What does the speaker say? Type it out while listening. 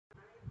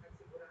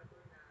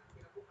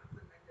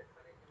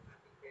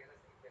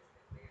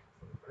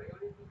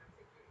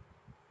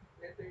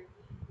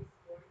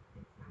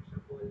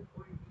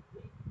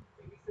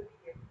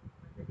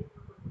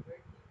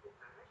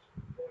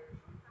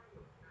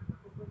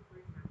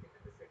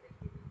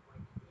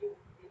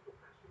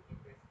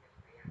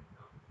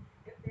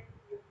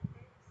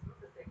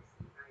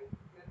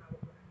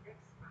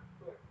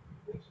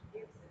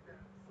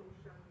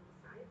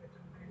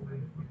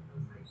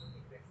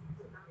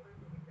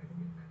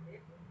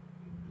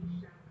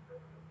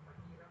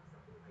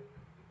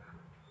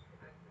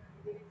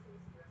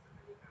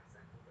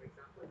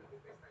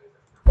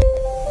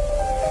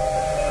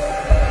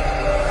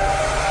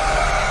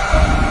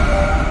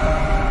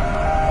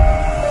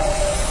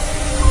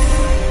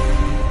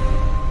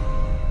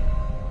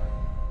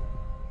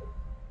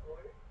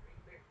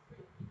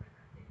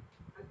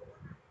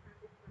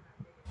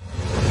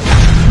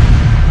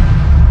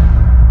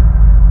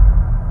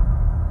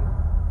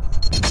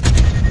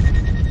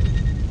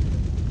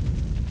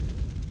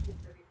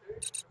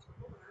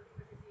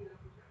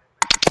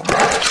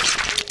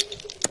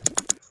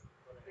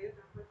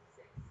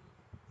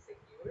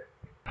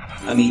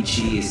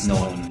Amici is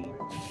known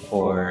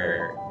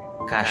for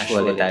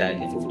casual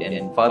Italian food,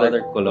 and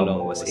Father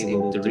Colombo was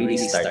able to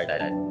really start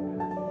that.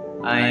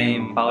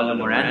 I'm Paolo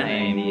Moran.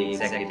 I am the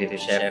executive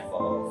chef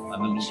of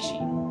Amici.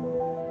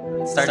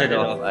 It started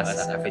off as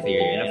a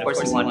cafeteria, and of course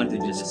he wanted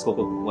to just cook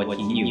what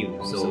he knew.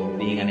 So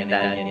being an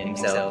Italian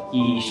himself,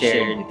 he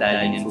shared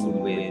Italian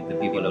food with the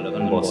people of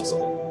Don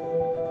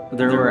Bosco.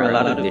 There were a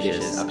lot of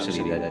dishes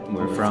actually that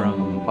were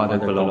from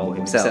Father Colombo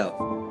himself.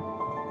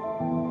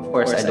 Of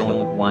course, I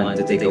don't want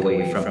to take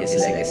away from his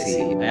legacy.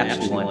 I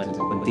actually want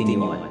to continue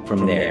on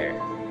from there.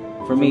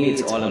 For me, it's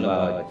all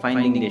about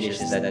finding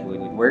dishes that would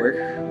work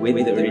with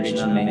the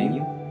original menu,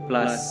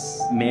 plus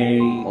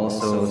marry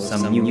also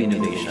some new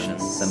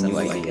innovations, some new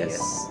ideas.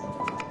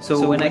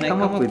 So when I come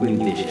up with new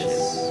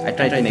dishes, I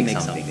try to make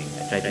something.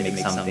 I try to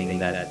make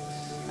something that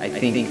I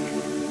think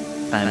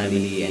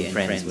family and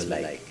friends will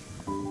like.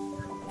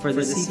 For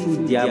the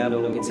seafood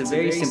Diablo, it's a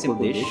very simple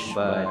dish,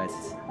 but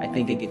I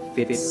think it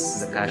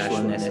fits the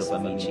casualness of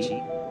Amici.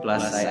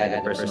 Plus, I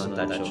add a personal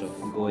touch of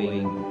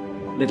going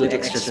a little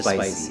extra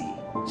spicy,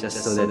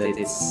 just so that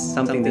it's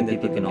something that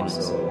people can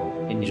also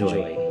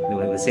enjoy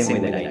the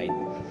same way that I do.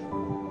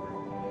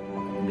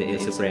 The Il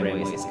Supremo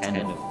is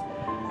kind of,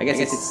 I guess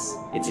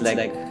it's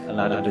like a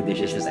lot of the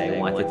dishes I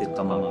wanted to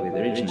come up with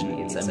originally.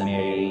 It's a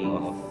marrying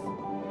of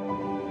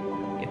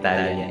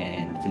Italian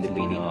and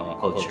Filipino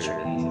culture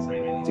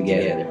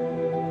together.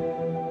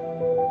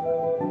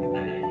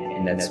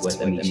 And that's what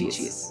Amici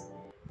is.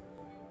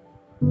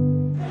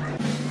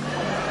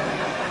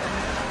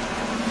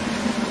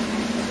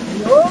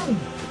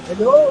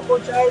 Hello,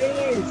 Coach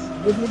Aris.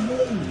 Good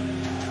evening.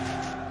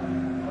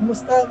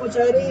 Kamusta, Coach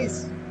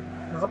Aris?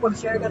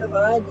 Nakapag-share ka na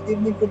ba? Good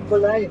evening,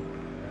 FUTBOLife.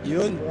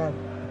 Yun. Ayan.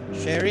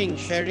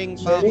 Sharing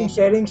pa ako.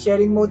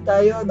 Sharing mode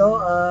tayo, no?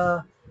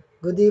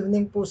 Good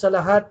evening po sa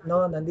lahat,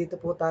 no? Nandito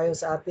po tayo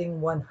sa ating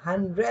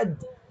 100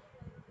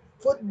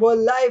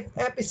 FUTBOLife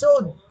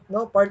episode,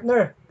 no,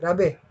 partner?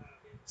 Grabe.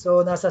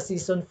 So, nasa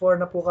season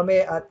 4 na po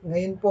kami at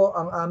ngayon po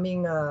ang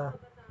aming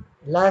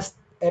last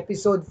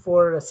episode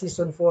for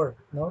season 4,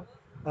 no?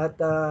 At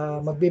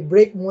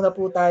magbe-break muna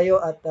po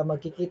tayo at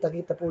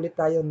magkikita-kita po ulit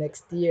tayo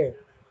next year.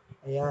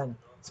 Ayan.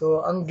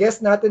 So, ang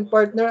guest natin,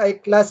 partner,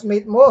 ay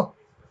classmate mo.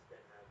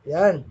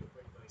 Ayan.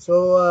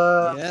 So,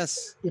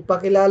 yes.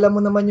 Ipakilala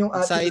mo naman yung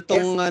ating sa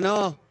itong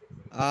guest.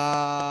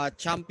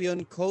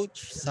 Champion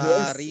coach sa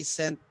Yes.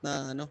 recent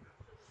na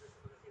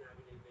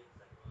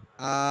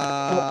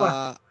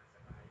Copa.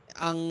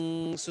 ang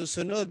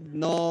susunod,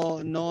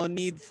 no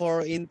need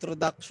for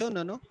introduction,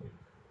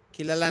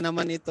 kilala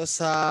naman ito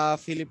sa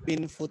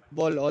Philippine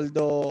football,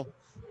 although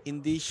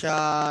hindi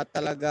siya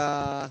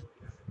talaga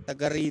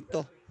taga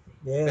rito.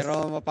 Yes.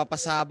 Pero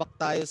mapapasabak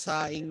tayo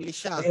sa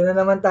English siya. Ayun na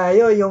naman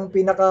tayo, yung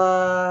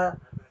pinaka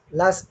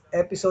last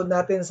episode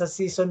natin sa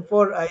season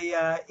 4 ay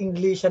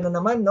English na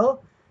naman,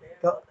 no?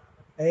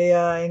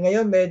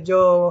 Ngayon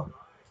medyo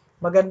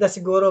maganda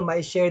siguro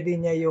ma-share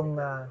din niya yung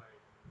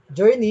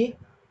journey,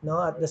 no?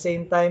 At the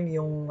same time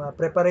yung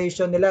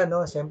preparation nila,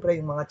 no? Siyempre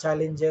yung mga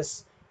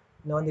challenges,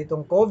 no,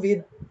 nitong COVID,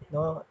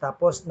 no?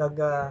 Tapos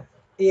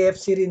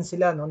AFC rin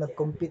sila, no?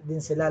 Nag-compete din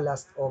sila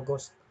last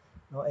August,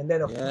 no? And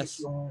then of course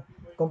yung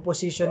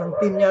composition ng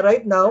team niya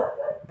right now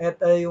at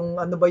yung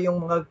ano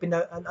yung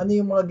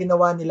mga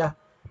ginawa nila,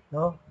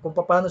 no? Kung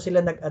paano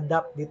sila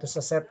nag-adapt dito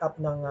sa setup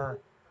ng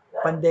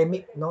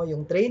pandemic, no?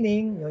 Yung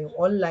training, yung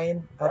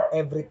online at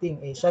everything.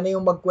 Siya na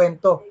yung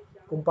magkwento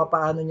kung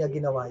paano niya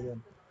ginawa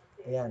 'yon.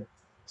 Ayan.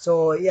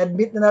 So,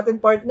 i-admit na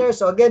natin, partner.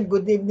 So, again,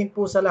 good evening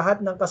po sa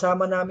lahat ng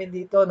kasama namin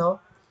dito,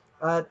 no?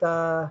 At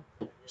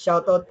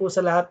shout out po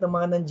sa lahat ng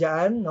mga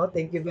nandiyan, no?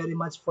 Thank you very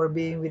much for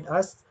being with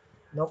us.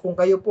 No, kung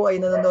kayo po ay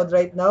nanonood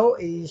right now,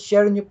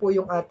 i-share niyo po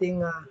yung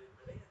ating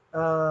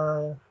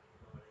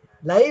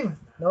live,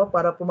 no,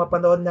 para po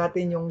mapanood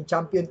natin yung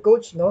champion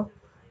coach, no,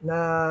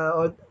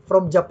 na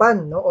from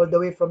Japan, no, all the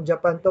way from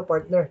Japan to,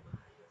 partner.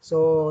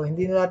 So,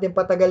 hindi na natin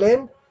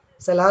patagalin.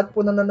 Sa lahat po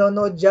na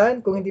nanonood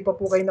diyan, kung hindi pa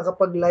po kayo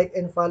nakapag-like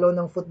and follow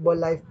ng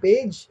FUTBOLife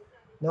page,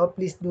 no,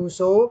 please do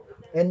so.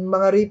 And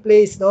mga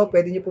replays, no,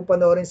 pwede niyo po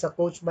panoorin sa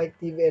Coach Mike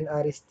TV and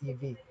Aris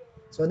TV.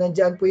 So,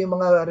 nandiyan po yung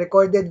mga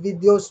recorded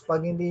videos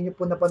pag hindi niyo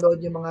po napanood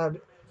yung mga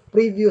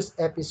previous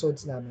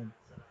episodes namin.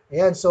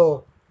 Ayan,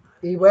 so,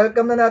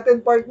 i-welcome na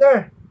natin,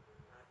 partner,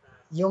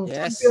 yung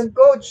champion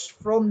coach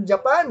from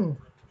Japan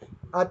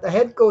at a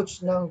head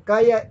coach ng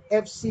Kaya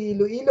FC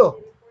Iloilo,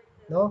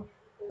 no?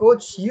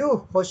 Coach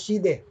Yu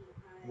Hoshide.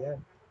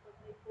 Ayan.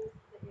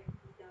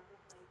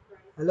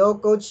 Hello,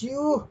 Coach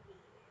Yu.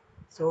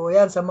 So,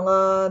 ayan, sa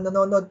mga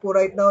nanonood po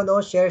right now,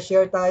 no, share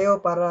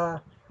tayo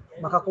para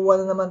makakuha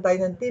na naman tayo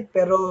ng tip,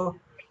 pero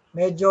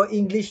medyo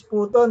English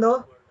po to,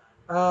 no?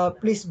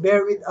 Please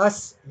bear with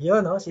us.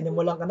 Yun, no?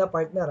 Sinimulan ka na,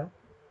 partner, ha?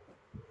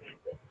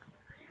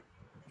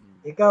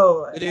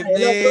 Ikaw. Good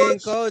evening, hello,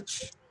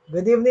 Coach.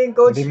 Good evening,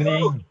 Coach. Good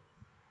evening.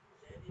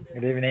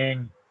 Good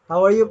evening.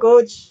 How are you,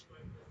 Coach?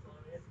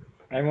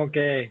 I'm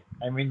okay.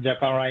 I'm in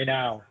Japan right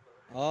now.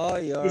 Oh,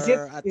 you're is it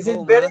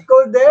home, very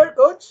cold there,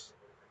 Coach?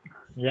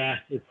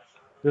 Yeah, it's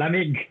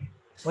lamig.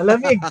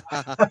 Malamig.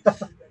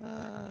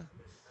 Uh,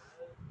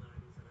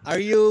 are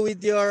you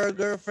with your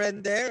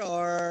girlfriend there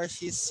or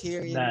she's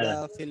here in No,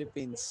 the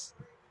Philippines?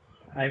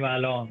 I'm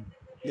alone.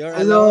 You're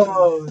alone.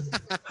 Alone.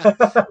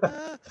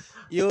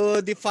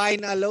 You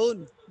define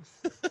alone.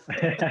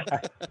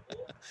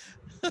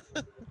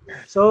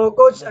 So,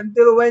 coach,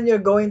 until when you're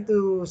going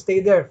to stay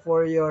there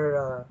for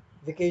your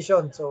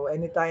vacation? So,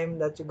 anytime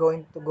that you're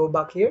going to go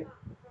back here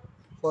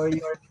for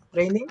your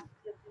training?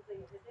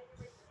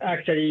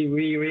 Actually,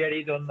 we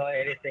really don't know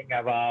anything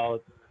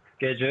about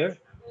schedule.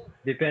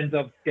 Depends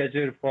of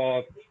schedule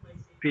for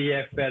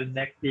PFL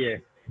next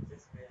year.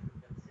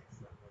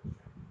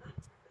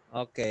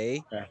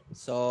 Okay. Yeah.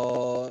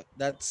 So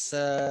that's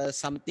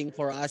something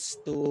for us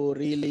to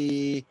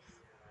really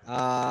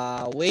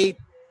wait.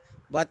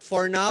 But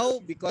for now,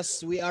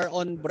 because we are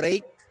on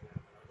break,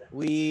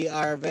 we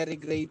are very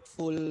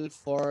grateful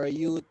for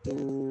you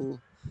to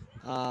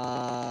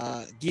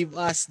give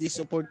us this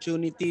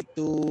opportunity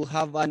to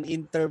have an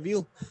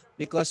interview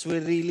because we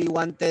really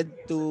wanted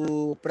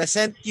to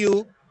present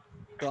you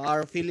to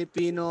our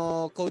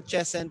Filipino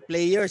coaches and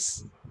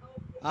players.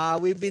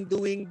 We've been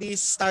doing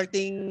this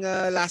starting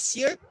last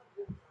year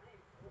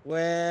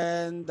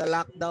when the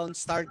lockdown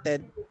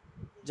started,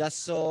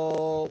 just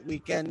so we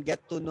can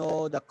get to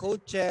know the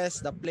coaches,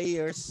 the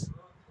players.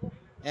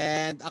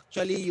 And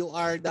actually, you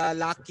are the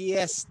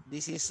luckiest.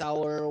 This is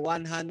our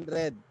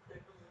 100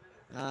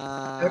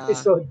 uh,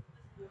 Episode.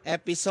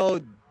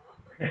 episode.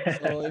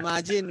 So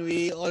imagine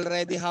we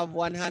already have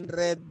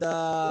 100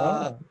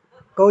 Oh.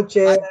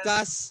 Coaches,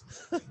 podcasts.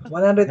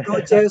 100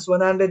 coaches,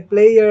 100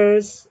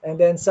 players, and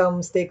then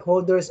some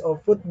stakeholders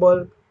of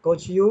football,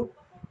 Coach you.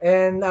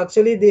 And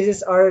actually, this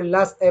is our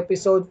last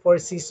episode for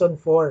season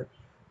 4.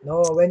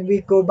 No, when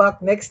we go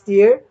back next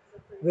year,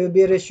 we'll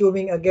be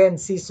resuming again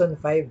season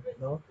 5.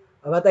 No,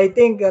 but I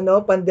think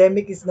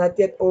pandemic is not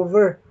yet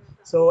over.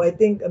 So I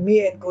think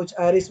me and Coach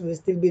Aris will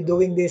still be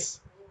doing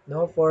this,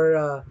 no,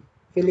 for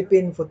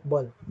Philippine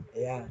football.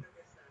 Yeah.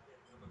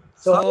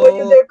 So how are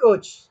you So, there,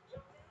 Coach?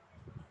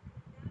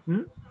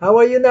 Hmm? How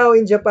are you now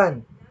in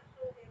Japan?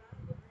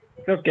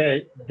 It's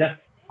okay. Just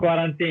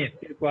quarantine.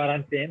 Still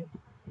quarantine.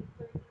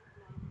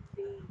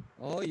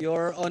 oh,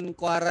 you're on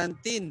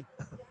quarantine.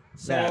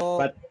 Yeah, So,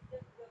 but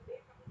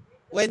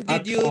when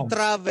did at you home.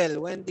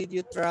 travel? When did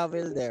you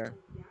travel there?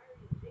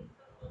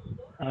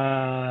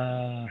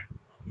 Uh,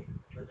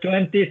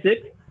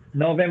 26,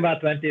 November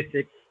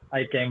 26th,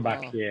 I came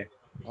back Oh, here.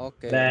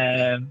 okay, okay.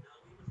 Then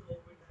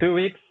 2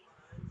 weeks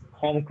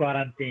home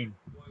quarantine.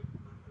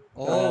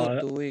 Oh, So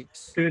 2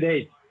 weeks. 2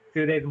 days,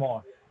 2 days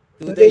more.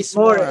 Two 2 days days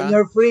more more, and ah.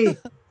 you're free.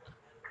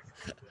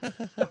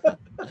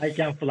 I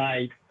can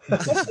fly.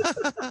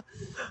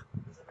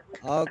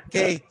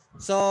 Okay.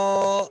 So,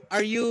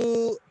 are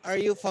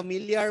you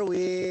familiar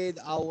with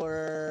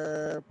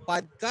our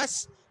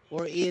podcast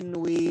wherein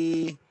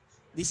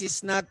this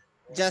is not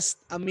just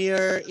a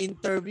mere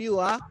interview,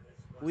 ah.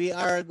 We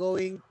are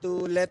going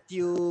to let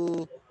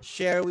you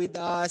share with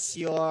us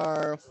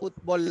your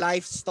football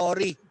life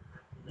story,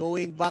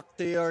 going back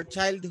to your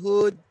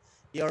childhood,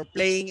 your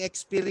playing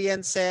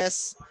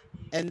experiences,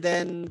 and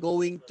then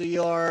going to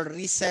your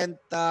recent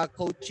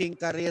coaching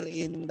career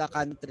in the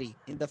country,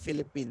 in the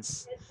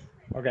Philippines.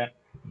 Okay.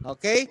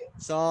 Okay?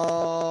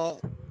 So,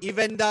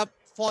 even the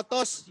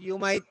photos, you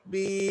might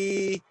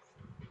be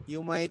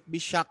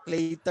shocked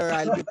later.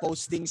 I'll be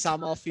posting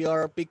some of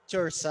your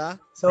pictures, huh?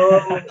 So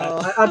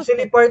So,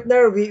 actually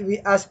partner, we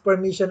asked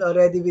permission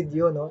already with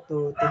you, no,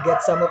 to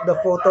get some of the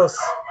photos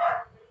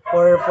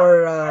for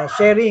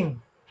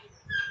sharing.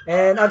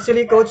 And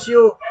actually, Coach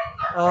you,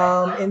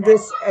 in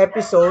this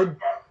episode,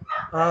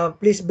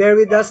 please bear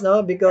with us,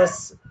 no,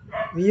 because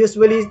we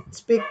usually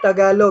speak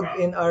Tagalog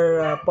in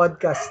our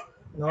podcast,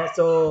 no.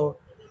 So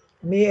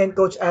me and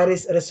Coach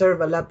Aris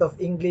reserve a lot of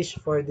English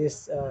for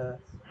this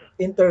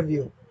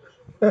interview.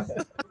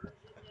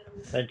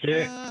 Thank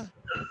you. ah,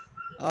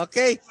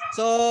 okay.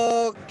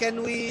 So,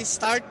 can we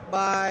start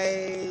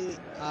by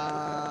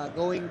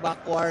going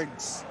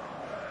backwards?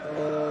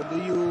 So, do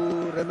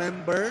you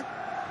remember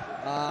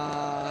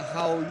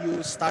how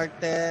you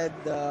started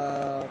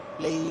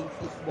playing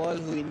football?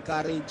 Who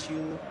encouraged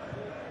you?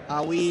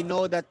 We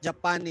know that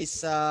Japan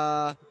is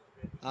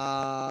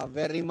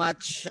very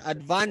much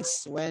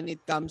advanced when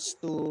it comes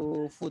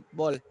to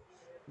football.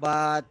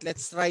 But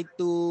let's try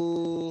to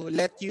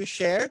let you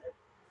share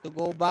to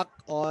go back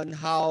on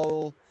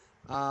how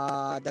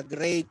the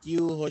great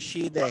Yu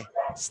Hoshide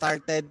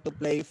started to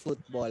play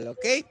football.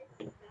 Okay,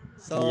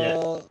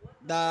 Yes. so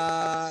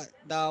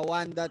the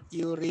one that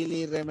you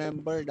really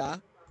remembered, ah.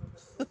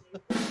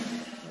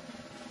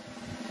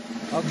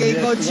 Okay,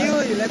 Yes. Coach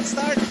Yu, let's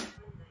start.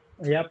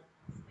 Yep.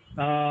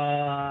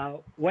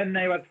 When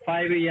I was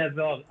 5 years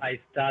old, I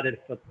started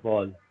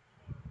football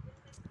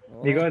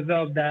Oh, because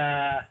of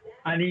the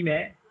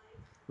anime.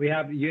 We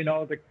have,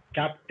 the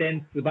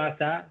Captain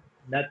Tsubasa.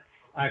 That's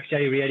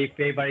actually really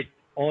favorite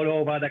all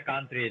over the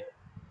countries,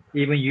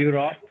 even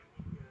Europe,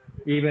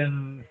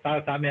 even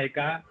South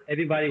America.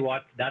 Everybody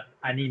watch that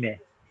anime.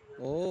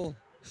 oh,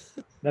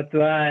 That's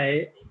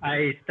why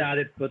I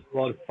started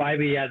football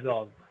 5 years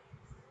old.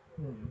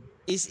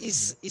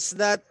 Is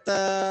that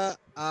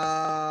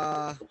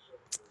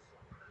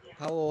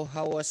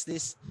how was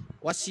this?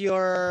 Was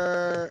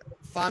your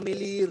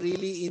family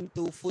really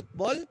into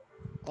football,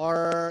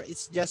 or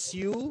it's just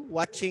you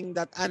watching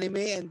that anime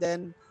and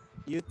then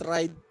you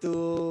tried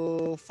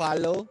to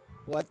follow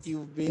what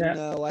you've been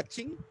Yeah,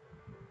 watching?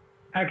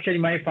 actually,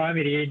 my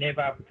family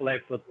never play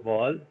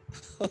football.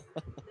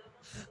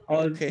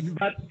 Okay.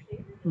 But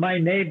my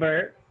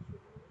neighbor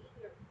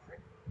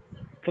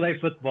play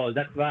football.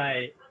 That's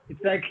why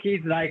it's like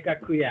he's like a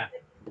queer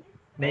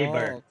Oh,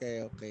 neighbor.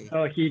 okay, okay.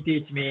 So he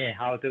teach me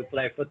how to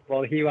play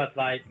football. He was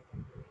like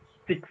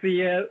 6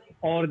 years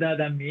older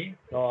than me,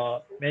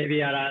 so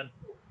maybe around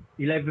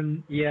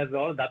 11 years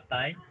old that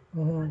time.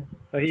 Mm-hmm.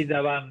 So he's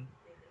the one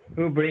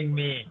who bring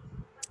me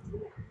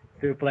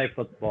to play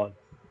football.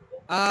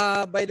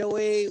 By the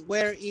way,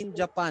 where in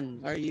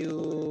Japan are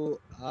you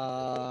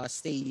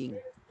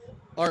staying?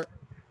 Or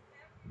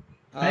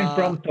I'm uh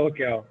from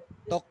Tokyo.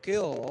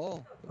 Tokyo?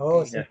 Oh,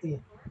 Oh, okay. Yes.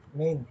 city.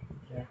 Main.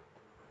 Yeah.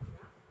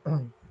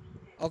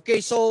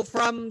 Okay, so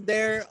from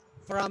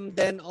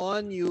then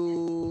on,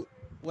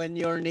 when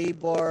your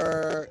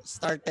neighbor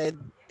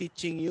started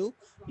teaching you,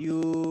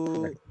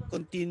 you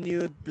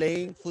continued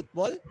playing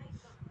football,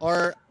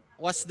 or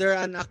was there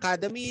an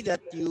academy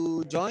that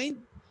you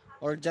joined,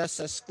 or just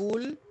a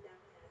school?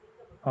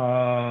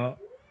 Uh,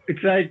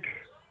 it's like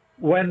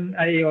when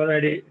I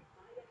already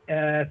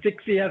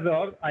 6 years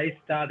old, I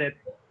started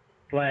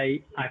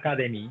play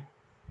academy,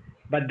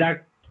 but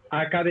that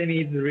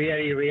academy is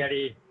really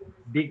really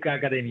big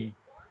academy.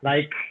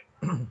 Like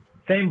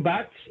same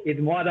batch is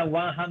more than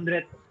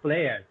 100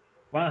 players,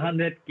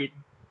 100 kids.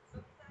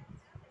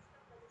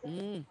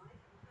 Mm,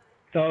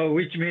 So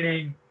which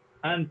meaning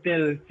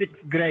until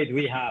sixth grade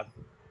we have.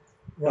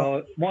 Wow.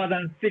 So more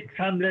than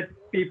 600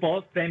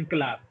 people, same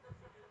club.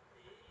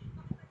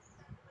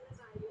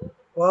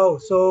 Wow.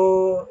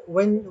 So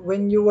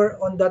when you were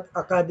on that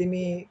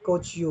academy,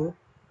 coach you,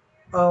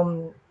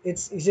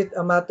 it's is it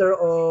a matter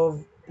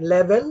of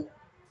level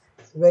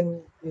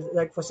when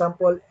like for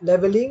example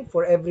leveling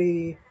for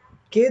every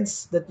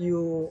kids that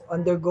you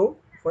undergo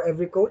for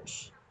every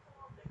coach?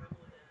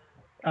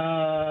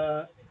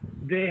 Uh,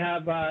 they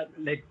have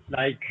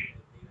like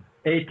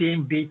A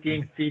team, B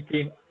team, C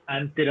team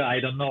until I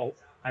don't know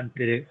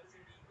until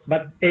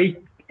but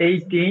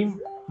eight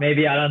team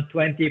maybe around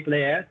 20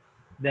 players.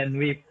 Then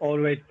we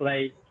always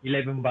play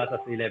 11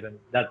 versus 11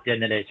 that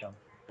generation.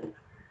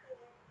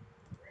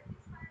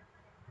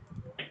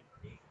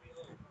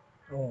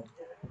 Oh.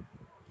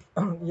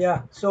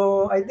 Yeah.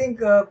 So I think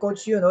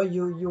coach you know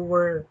you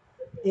were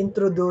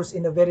introduced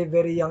in a very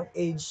very young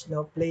age, you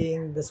know,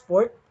 playing the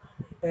sport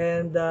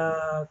and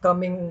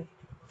coming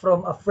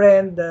from a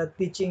friend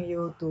teaching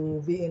you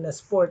to be in a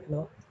sport,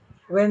 no?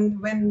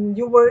 When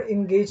you were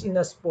engaged in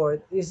a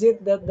sport, is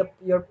it that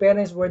your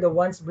parents were the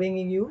ones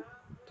bringing you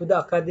to the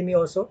academy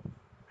also?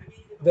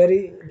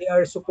 Very, they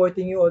are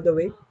supporting you all the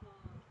way.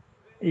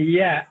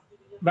 Yeah,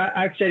 but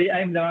actually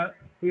I'm the one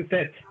who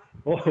said,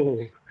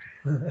 "Oh,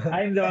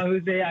 I'm the one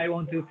who say I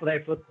want to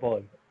play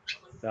football."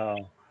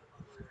 So,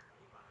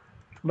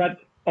 but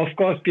of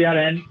course,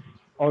 parents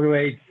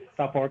always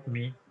support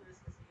me.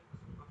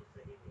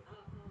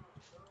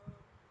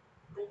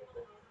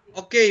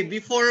 okay,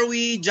 before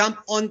we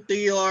jump onto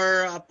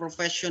your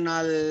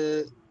professional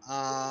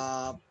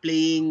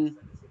playing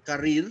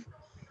career,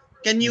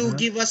 can you Mhm.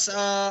 give us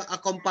a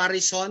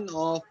comparison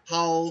of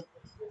how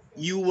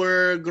you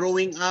were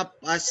growing up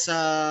as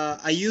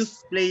a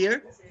youth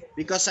player?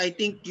 Because I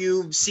think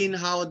you've seen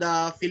how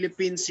the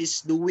Philippines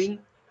is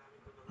doing.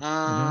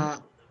 Mhm. Uh,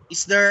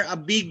 is there a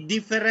big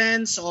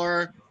difference,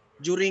 or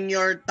during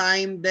your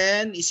time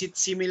then, is it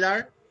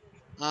similar?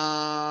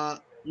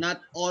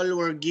 Not all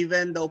were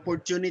given the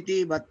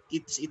opportunity, but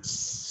it's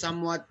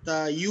somewhat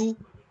you,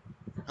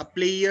 a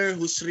player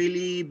who's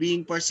really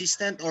being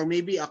persistent, or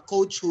maybe a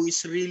coach who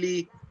is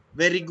really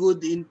very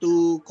good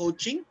into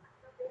coaching.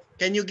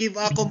 Can you give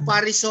a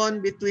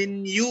comparison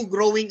between you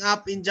growing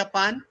up in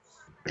Japan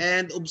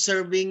and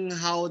observing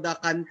how the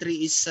country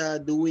is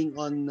doing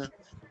on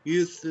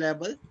youth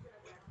level?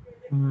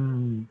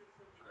 Mm.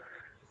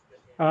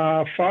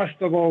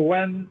 First of all,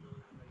 when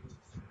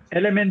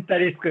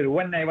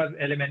I was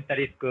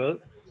elementary school,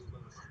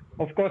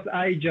 of course,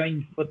 I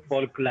joined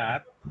football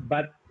club,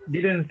 but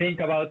didn't think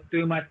about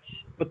too much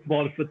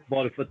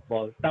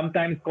football.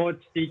 Sometimes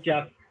coach teach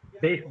us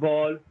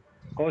baseball,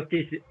 coach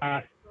teach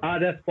us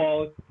other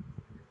sports.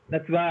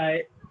 That's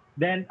why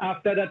then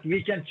after that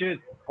we can choose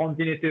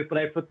continue to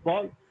play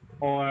football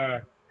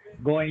or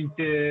going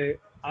to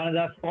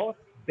another sport,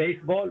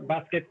 baseball,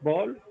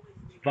 basketball,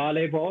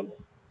 volleyball.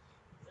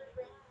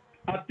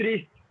 At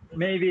least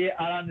maybe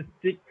around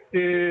 6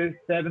 to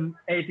 7,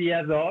 8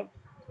 years old.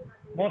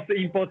 Most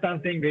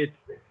important thing is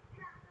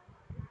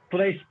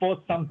play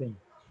sports something,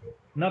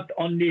 not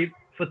only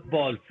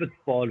football.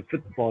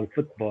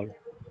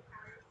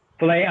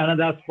 Play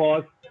another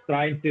sport,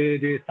 trying to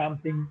do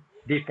something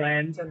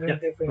different, Something just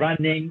different.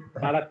 running,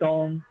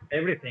 marathon,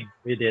 everything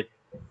we did.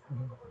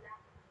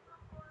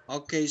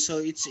 Okay, so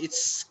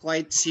it's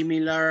quite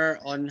similar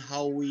on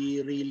how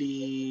we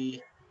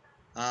really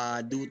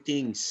do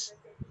things.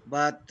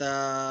 But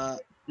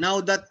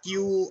now that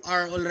you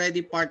are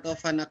already part of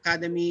an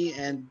academy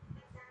and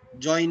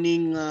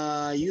joining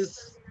youth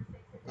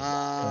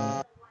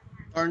uh,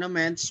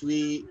 tournaments,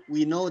 we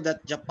know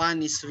that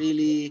Japan is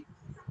really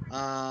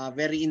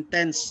very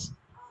intense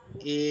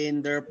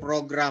in their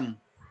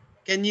program.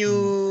 Can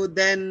Mm. you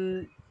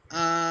then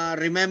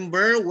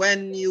remember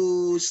when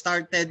you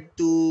started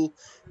to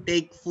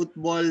take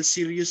football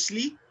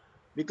seriously?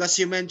 Because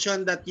you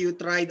mentioned that you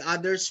tried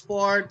other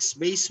sports,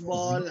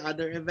 baseball,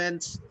 other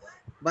events,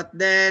 but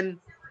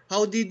then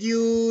how did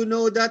you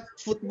know that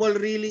football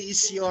really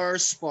is your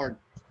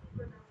sport?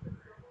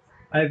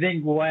 I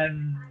think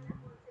when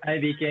I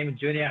became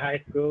junior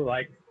high school,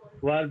 like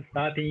 12,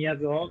 13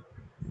 years old,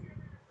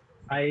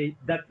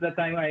 that's the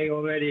time I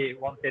already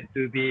wanted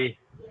to be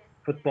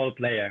football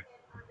player.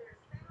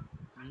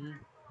 Mm.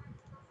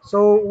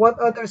 So, what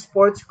other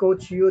sports,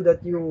 coach, you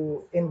that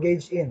you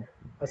engage in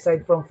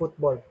aside from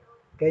football?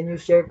 Can you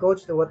share,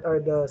 coach, what are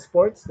the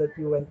sports that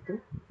you went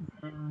to?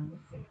 Mm,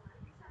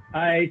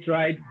 I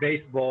tried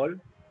baseball,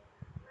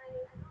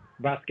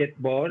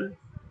 basketball,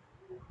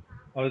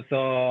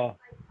 also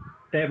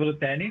table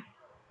tennis.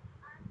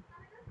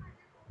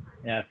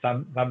 Yeah,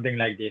 something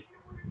like this.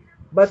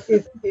 But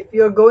if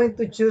you're going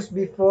to choose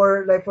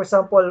before, like for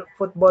example,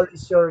 football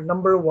is your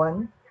number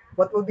one,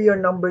 what will be your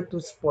number two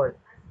sport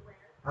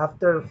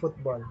after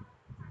football?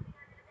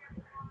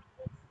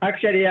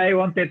 Actually, I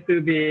wanted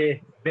to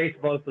be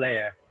baseball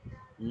player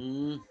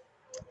Mm.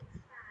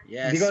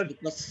 Yes, because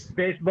because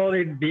baseball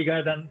is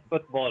bigger than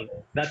football.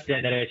 That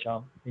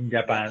generation in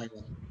yeah, Japan.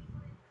 yeah.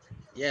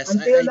 Yes,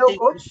 Until I now, think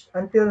coach?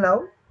 Until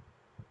now?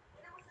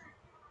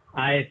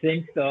 I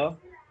think so.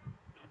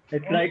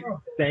 It's like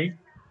Oh, saying,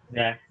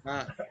 yeah.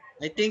 Uh,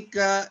 I think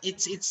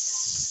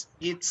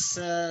it's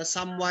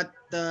somewhat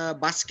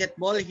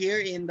basketball here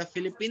in the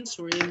Philippines.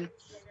 We're in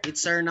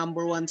it's our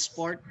number one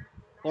sport.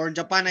 For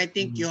Japan, I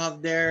think you Mm.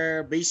 have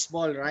their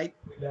baseball, right?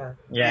 yeah.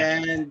 Yeah.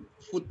 And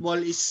football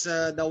is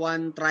the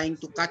one trying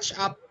to catch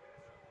up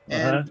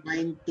and Uh-huh.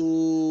 trying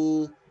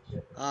to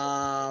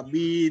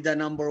be the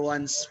number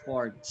one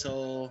sport.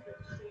 So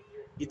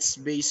it's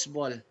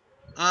baseball.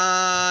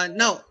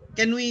 Now,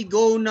 can we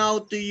go now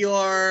to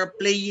your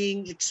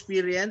playing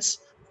experience?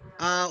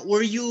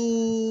 Were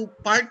you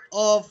part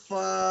of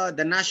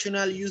the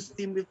national youth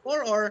team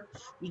before, or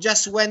you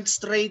just went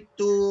straight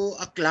to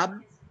a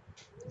club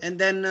and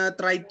then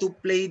tried to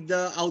play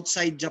the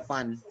outside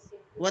Japan?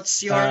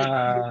 What's your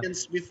Uh,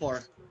 experience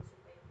before?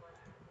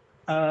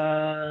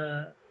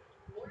 uh,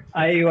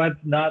 I was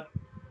not,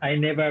 I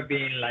never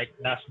been like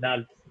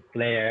national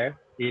player,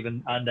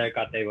 even under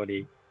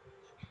category.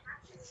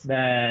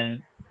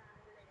 Then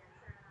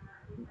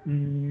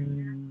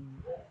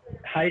mm,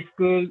 high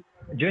school,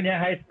 junior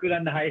high school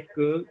and high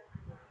school,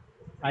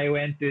 I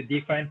went to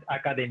different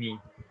academy.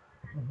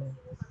 Mhm.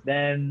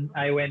 Then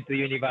I went to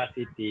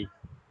university.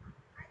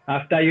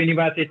 After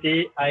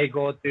university, I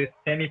go to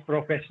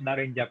semi-professional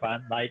in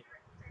Japan, like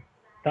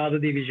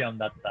third division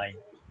that time.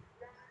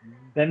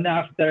 Then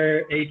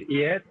after 8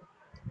 years,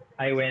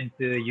 I went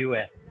to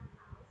US.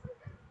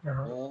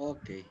 Uh-huh.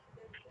 Okay.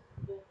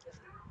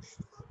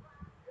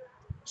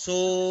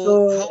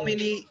 So So,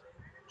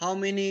 how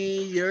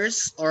many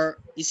years or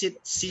is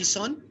it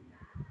season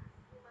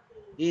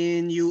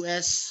in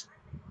US?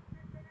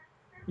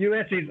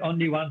 US is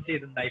only one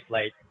season I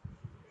played.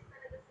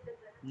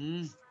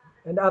 Hmm.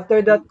 and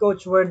after that,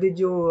 coach, where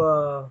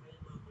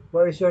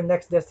is your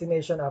next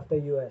destination after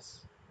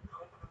US?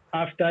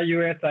 After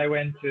US, I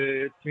went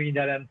to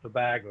Trinidad and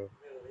Tobago.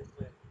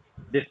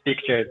 This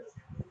picture.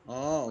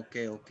 Oh,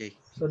 okay, okay.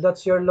 So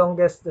that's your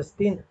longest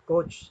stint,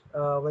 coach,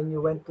 when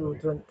you went to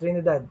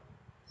Trinidad.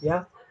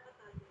 Yeah.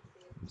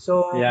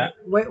 Yeah. So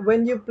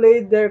when you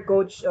played there,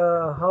 coach,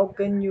 how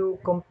can you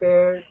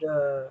compare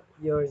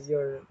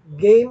your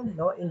game,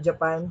 no, in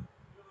Japan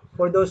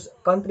for those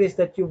countries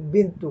that you've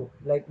been to,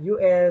 like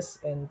US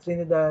and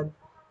Trinidad?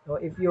 No,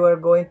 if you are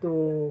going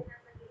to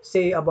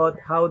say about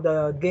how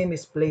the game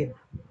is played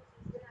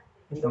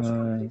in those Uh,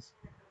 countries.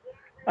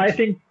 I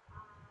think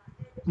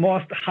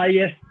most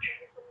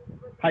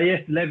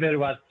highest level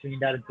was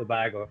Trinidad and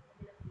Tobago.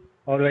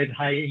 Always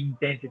high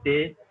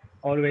intensity,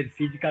 always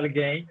physical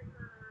game.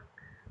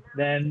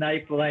 Then I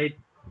played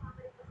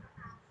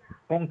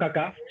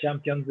CONCACAF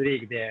Champions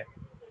League there.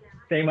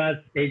 Same as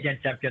Asian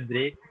Champions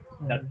League.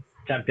 That's Mhm.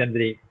 Champions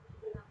League.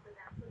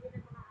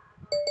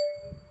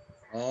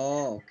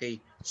 Oh,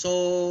 okay.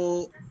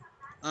 So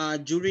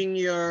during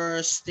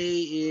your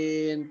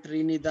stay in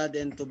Trinidad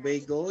and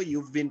Tobago,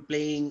 you've been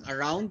playing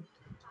around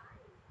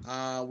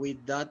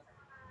with that.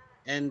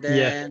 And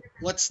Yes. then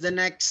what's the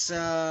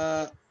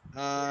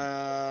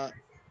uh,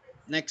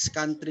 next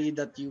country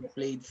that you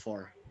played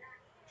for?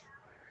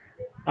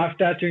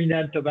 After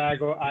Trinidad and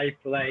Tobago, I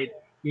played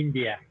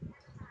India.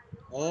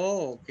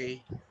 Oh,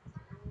 okay.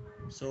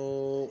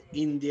 So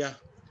India.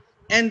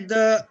 And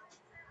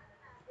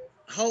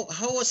how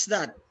was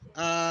that?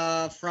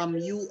 From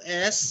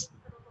US.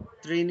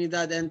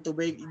 Trinidad and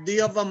Tobago. Do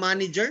you have a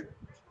manager?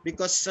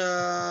 Because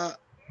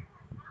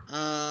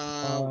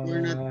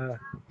we're not. Uh,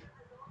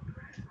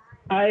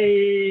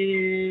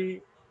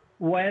 I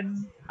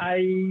when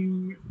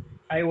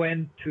I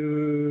went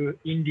to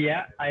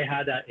India, I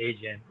had an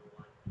agent.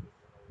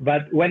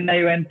 But when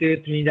I went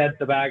to Trinidad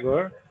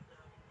Tobago,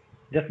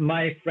 just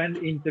my friend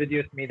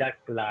introduced me that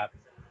club.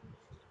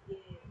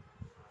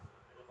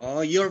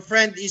 Oh, your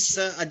friend is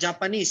a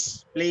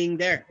Japanese playing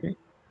there.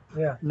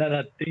 Yeah. No,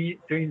 no,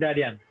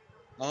 Trinidadian.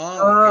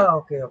 Oh, okay. Ah,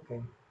 okay,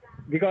 okay.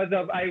 Because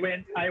of I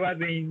was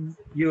in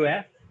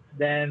US,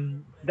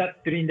 then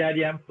that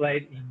Trinidadian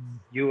played in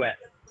US.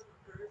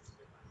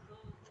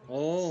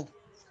 Oh,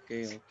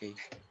 okay, okay.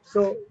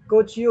 So,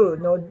 Coach,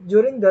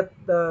 during that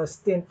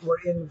stint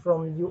we're in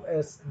from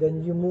US,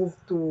 then you moved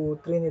to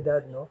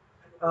Trinidad, no?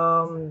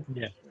 Um,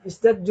 Yeah. is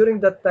that during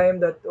that time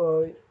that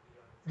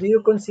do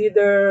you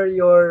consider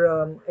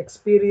your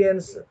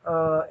experience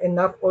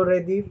enough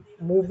already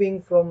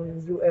moving from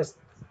US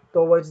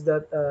towards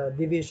that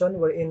division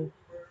wherein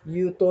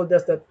you told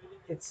us that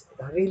it's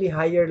a really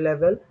higher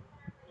level,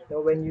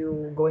 when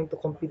you going to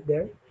compete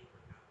there?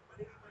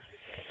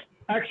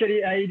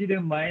 Actually, I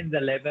didn't mind the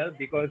level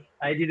because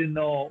I didn't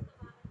know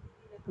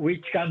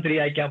which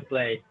country I can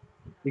play.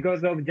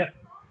 Because of just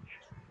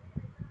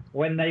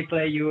when I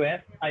play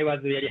US, I was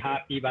really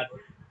happy, but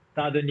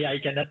suddenly I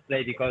cannot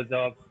play because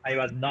of I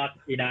was not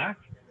enough.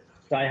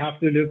 So I have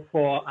to look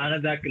for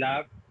another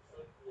club.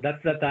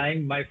 That's the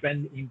time my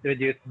friend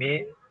introduced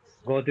me,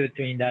 go to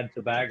Trinidad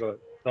Tobago.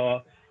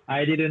 So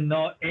I didn't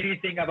know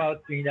anything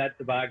about Trinidad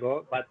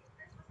Tobago, but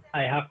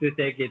I have to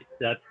take it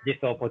that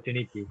this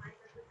opportunity.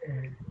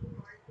 Mhm.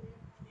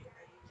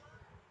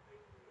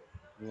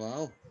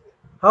 Wow.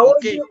 How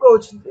was Okay. you,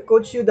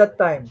 coach you that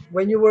time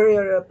when you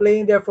were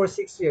playing there for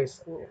 6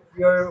 years?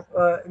 Your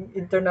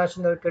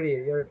international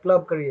career, your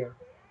club career.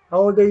 How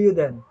old are you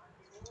then?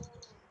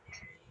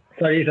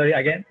 Sorry,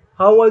 again.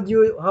 How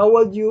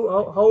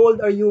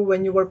old are you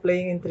when you were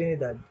playing in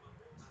Trinidad?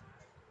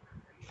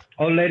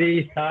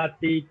 Already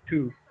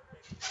 32,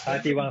 Oh,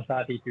 31,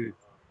 32.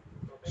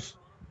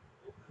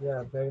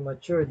 yeah, very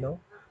mature, no?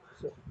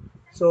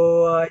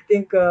 So, I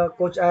think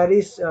Coach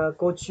Aris,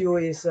 Coach Yu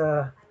is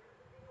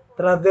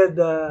traveled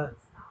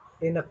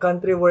in a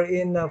country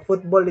wherein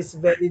football is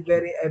very,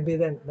 very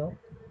evident, no?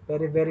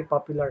 Very, very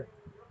popular.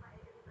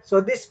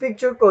 So this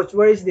picture, Coach,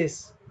 where is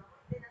this?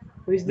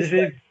 Who is This this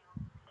guy? is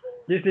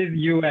this is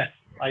US.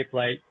 I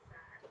played.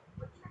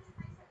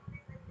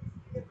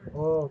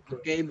 Oh,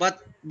 okay. Okay,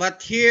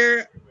 but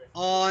here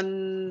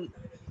on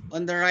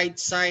the right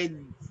side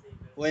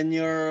when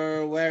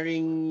you're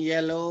wearing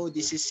yellow,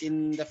 this is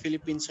in the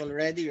Philippines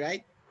already,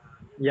 right?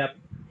 Yep.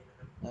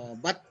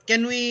 But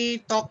can we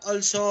talk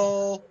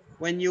also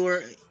when you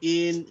were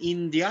in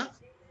India?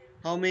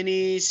 How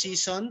many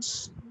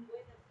seasons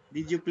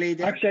did you play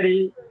there?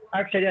 Actually,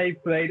 I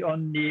played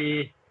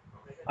only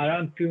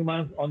around 2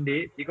 months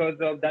only because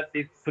of that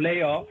is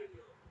playoff.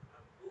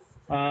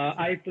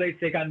 I played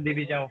second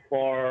division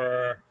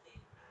for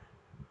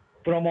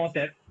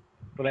promoted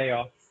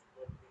playoff,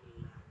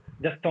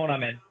 just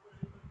tournament.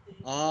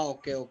 Ah,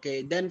 okay,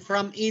 okay. Then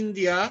from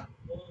India,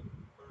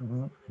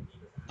 Mm-hmm.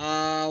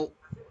 uh,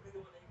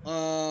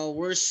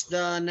 where's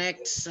the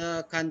next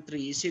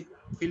country? Is it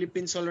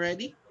Philippines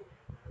already?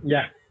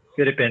 Yeah,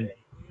 Philippines.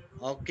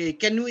 Okay,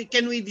 can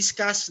we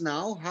discuss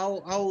now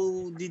how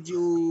did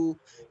you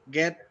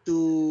get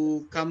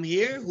to come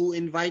here? Who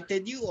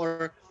invited you,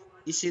 or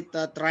is it a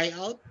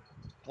tryout,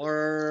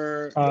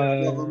 or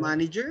you have a Uh,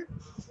 manager?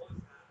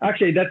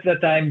 Actually, that's the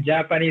time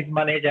Japanese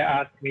manager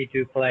asked me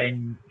to play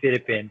in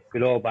Philippines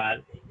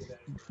global.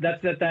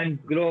 That's the time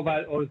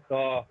global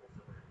also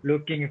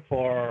looking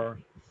for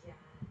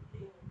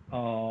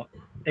uh,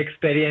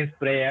 experienced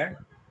player.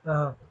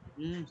 Uh,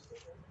 Mm.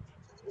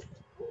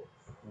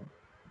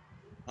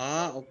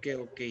 Ah, okay,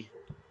 okay.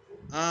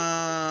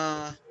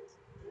 Ah,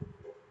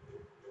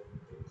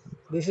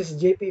 this is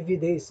JPV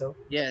days, so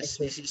yes,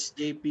 actually. this is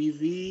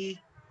JPV.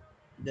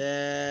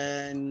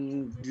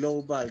 Then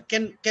global.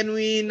 Can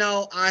we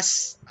now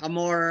ask a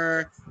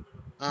more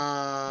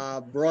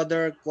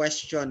broader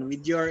question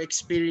with your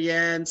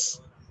experience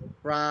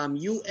from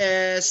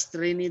US,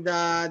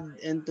 Trinidad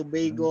and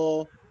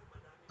Tobago,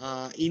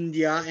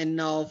 India, and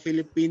now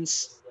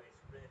Philippines?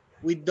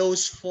 With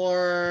those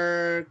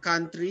four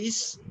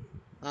countries,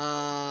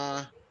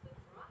 uh,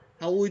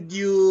 how would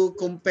you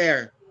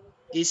compare?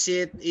 Is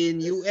it in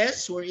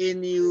US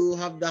wherein you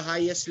have the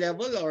highest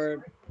level,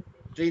 or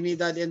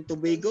Trinidad and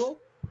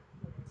Tobago?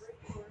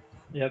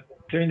 Yep,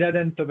 Trinidad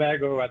and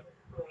Tobago at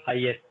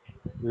highest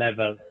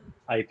level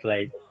I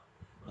played.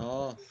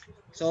 Oh,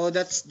 so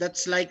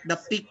that's like the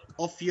peak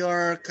of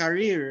your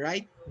career,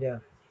 right? Yeah.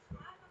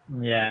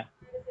 Yeah.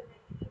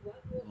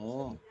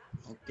 Oh,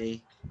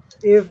 okay.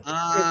 If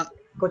Uh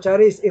Coach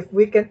Aris, if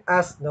we can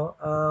ask, no,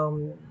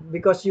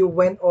 because you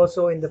went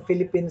also in the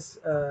Philippines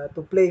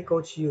to play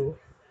Coach you,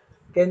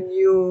 can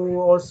you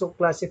also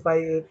classify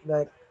it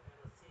like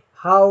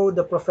how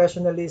the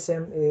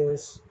professionalism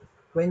is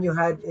when you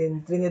had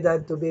in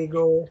Trinidad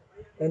Tobago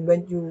and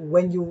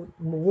when you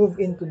move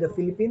into the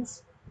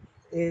Philippines,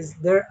 is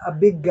there a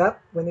big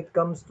gap when it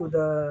comes to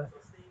the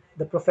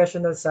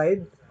professional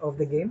side of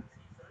the game?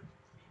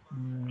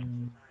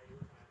 Mm,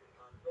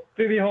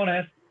 to be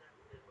honest,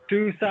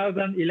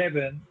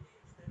 2011,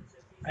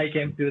 I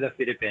came to the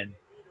Philippines.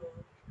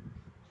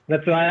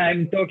 That's why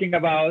I'm talking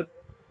about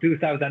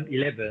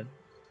 2011.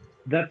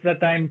 That's the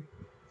time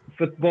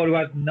football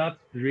was not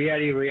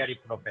really, really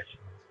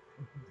professional.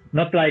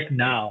 Not like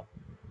now.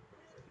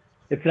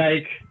 It's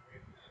like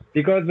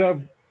because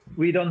of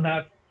we don't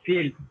have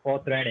field for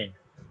training.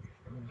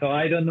 So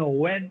I don't know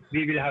when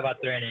we will have a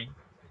training.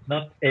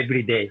 Not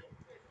every day.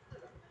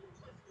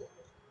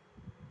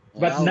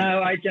 But Wow.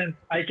 now I can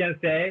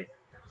say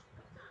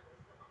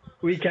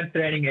we can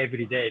training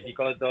every day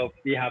because of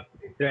we have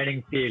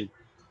training field.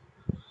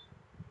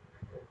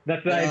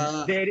 That's why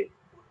The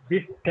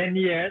this 10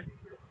 years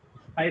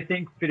I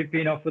think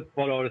Filipino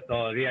football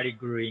also really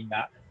growing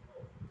up.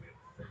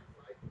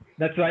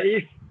 That's why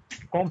if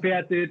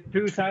compared to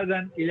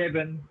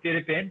 2011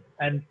 Philippines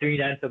and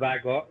Trinidad and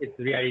Tobago, it's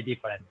really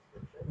different.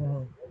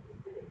 Mhm.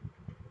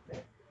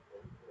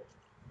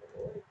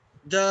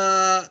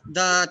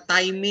 the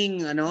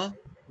timing, ano,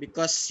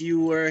 because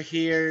you were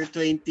here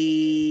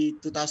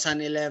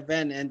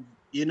 2011, and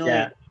you know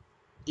Yeah,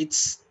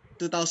 it's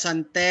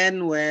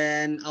 2010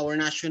 when our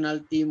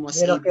national team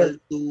was able Miracle.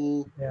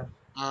 to Yeah.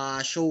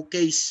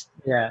 showcase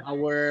yeah.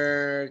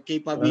 our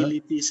Uh,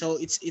 capability. So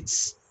it's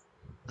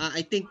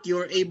I think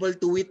you're able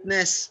to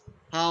witness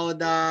how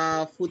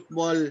the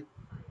football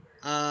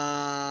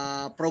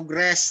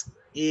progressed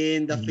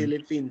in the mm,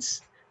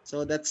 Philippines.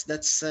 So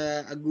that's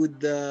a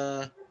good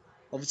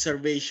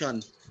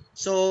observation.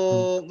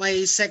 mm, So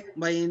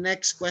my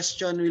next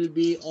question will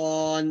be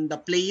on the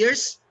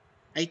players.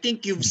 I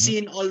think you've mhm,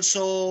 seen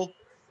also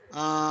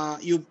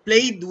you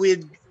played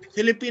with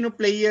Filipino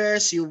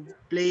players, you've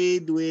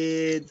played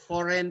with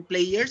foreign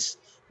players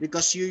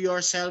because you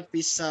yourself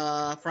is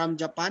from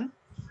Japan.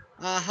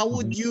 Uh, how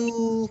would mhm.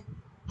 you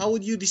how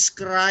would you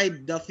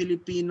describe the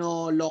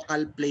Filipino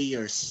local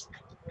players?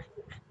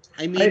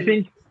 I I mean,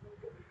 think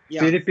yeah.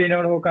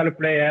 Filipino local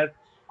players,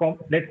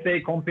 let's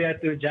say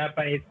compared to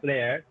Japanese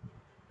players,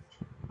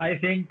 I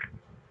think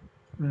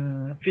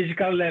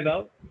physical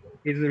level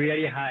is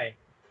really high.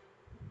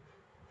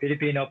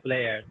 Filipino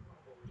players,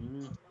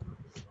 Mm.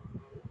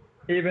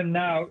 even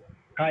now,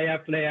 Kaya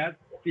players,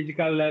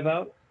 physical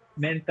level,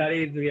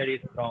 mentally is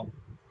really strong.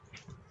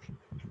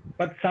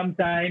 But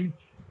sometimes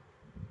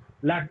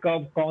lack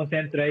of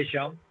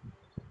concentration,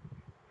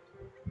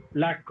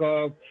 lack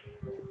of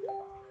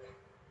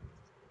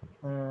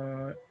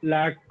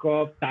lack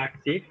of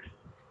tactics.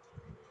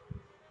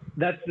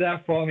 That's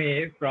for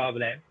me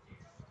problem.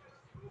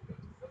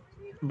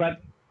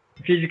 But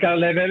physical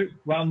level,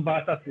 one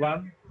versus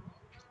one,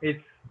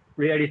 it's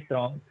really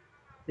strong,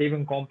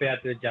 even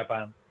compared to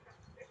Japan.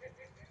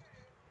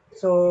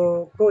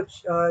 So,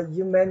 coach,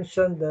 you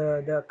mentioned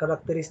the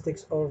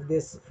characteristics of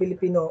this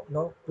Filipino,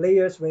 no,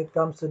 players when it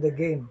comes to the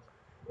game.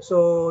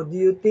 So, do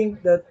you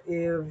think that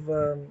if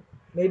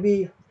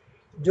maybe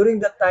during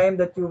the time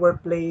that you were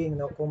playing,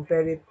 no,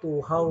 compare it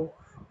to how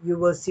you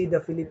will see the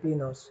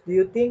Filipinos, do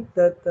you think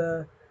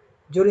that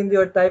during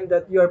your time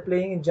that you are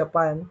playing in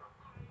Japan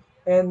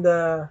and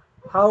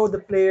how the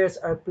players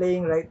are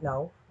playing right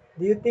now,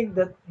 do you think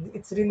that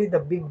it's really the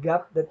big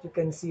gap that you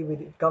can see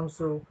when it comes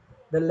to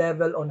the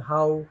level on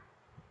how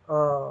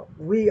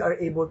we are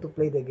able to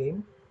play the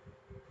game?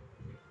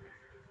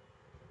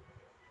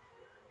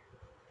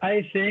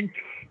 I think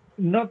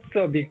not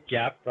so big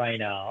gap right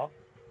now.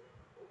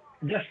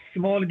 Just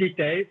small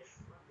details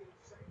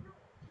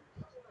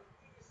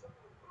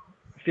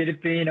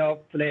Filipino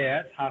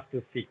players have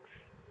to fix.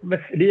 But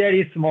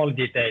really small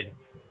details.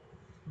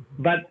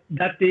 But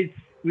that is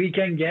we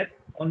can get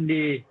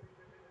only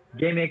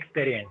game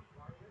experience.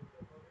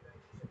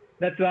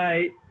 That's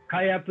why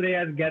Kaya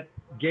players get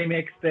game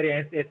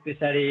experience,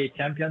 especially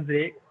Champions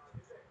League,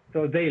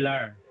 so they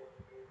learn.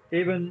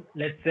 Even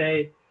let's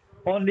say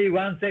only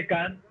 1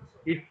 second,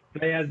 if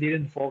players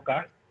didn't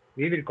focus,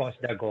 we will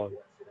consider goal.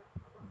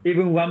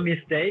 Even one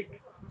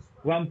mistake,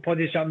 one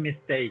position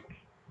mistake,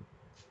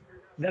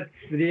 that's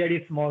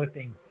really small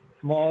things,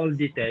 small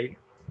details.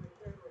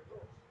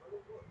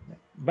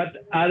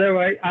 But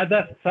otherwise,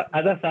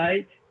 other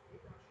side,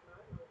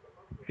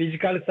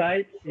 physical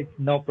side, it's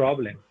no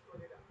problem.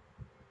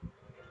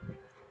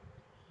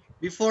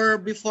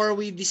 Before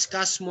we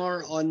discuss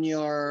more on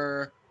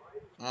your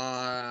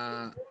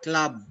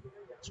club,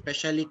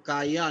 especially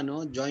Kaya,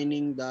 no,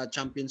 joining the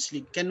Champions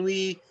League, can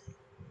we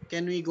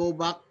go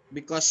back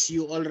because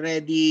you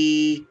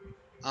already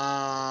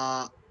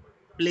uh,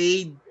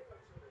 played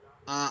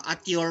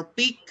at your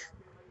peak,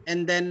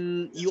 and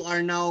then you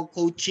are now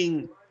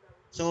coaching.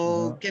 So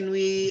Uh-huh. can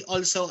we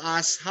also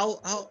ask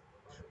how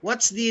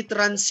what's the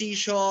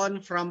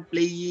transition from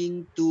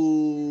playing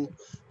to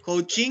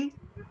coaching?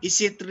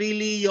 Is it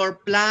really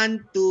your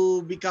plan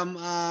to become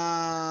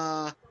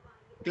a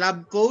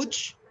club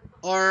coach,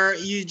 or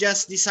you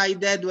just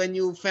decided when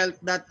you felt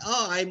that,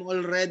 oh, I'm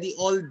already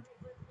old,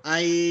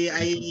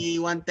 I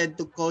wanted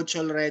to coach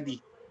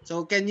already.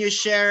 So can you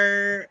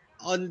share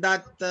on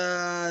that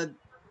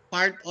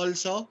part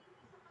also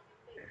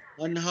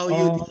on how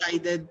you Oh,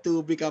 decided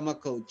to become a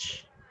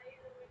coach?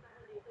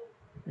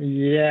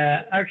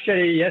 yeah.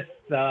 Actually, yes.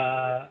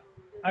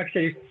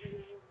 Actually,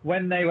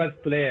 when I was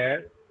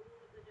player,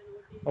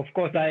 of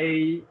course,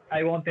 I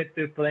wanted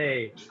to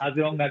play as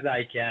long as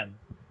I can.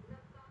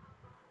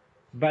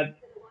 But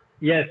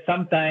yes,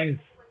 sometimes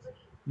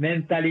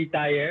mentally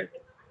tired,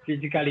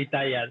 physically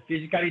tired.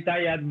 Physically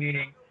tired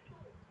meaning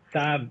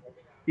some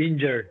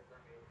injured,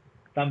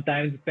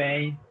 sometimes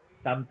pain,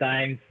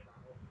 sometimes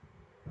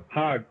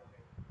hard.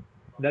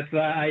 That's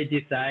why I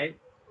decide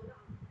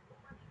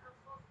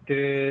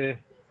to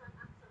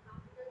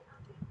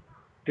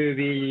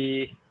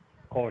be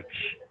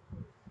coach.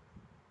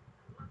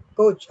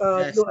 Coach,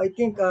 Yes. no, I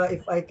think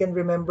if I can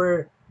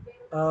remember,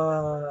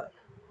 uh,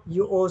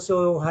 you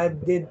also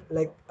had did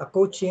like a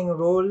coaching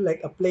role,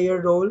 like a player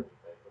role,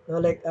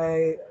 like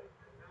a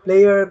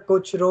player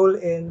coach role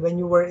in when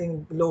you were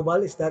in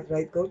global. Is that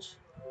right, Coach?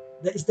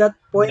 Is that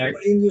point No,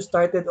 wherein you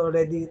started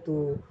already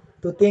to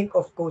think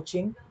of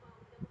coaching?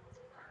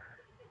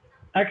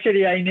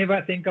 actually, I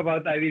never think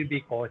about I will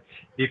be coach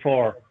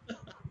before.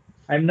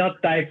 I'm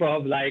not type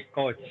of like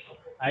coach.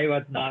 I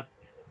was not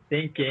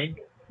thinking,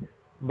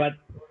 but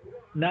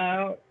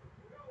now,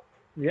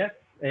 yes,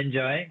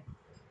 enjoying.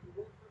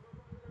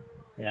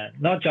 Yeah,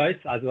 no choice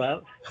as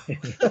well.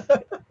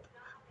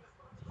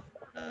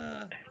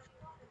 Uh,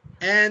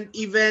 and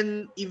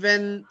even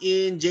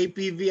in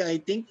JPV, I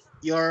think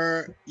you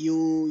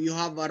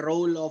have a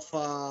role of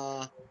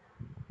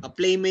a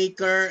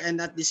playmaker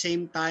and at the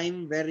same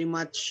time very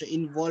much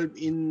involved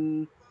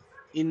in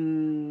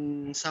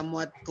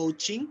somewhat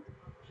coaching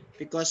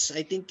because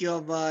I think you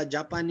have a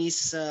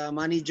Japanese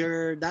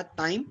manager that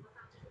time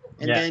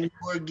and Yeah. then you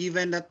were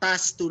given the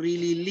task to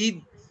really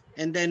lead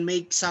and then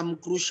make some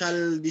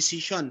crucial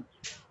decision.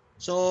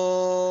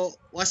 So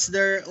was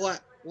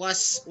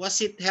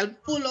it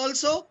helpful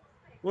also?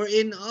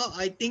 Wherein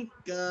I think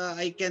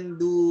I can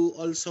do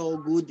also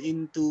good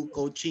into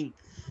coaching.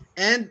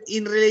 And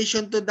in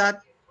relation to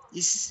that,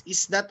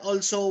 is that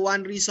also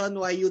one reason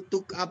why you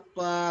took up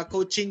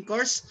coaching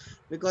course?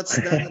 Because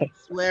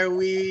that's where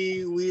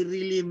we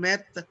really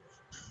met.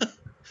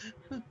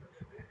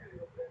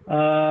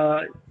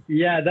 Uh,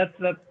 yeah, that's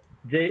the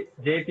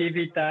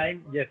JPV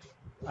time. Yes,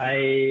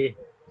 I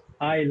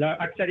I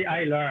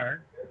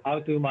learned how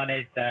to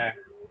manage the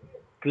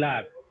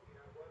club.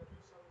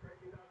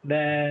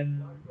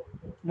 Then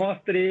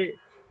mostly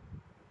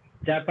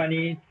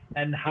Japanese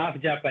and half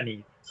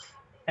Japanese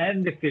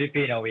and the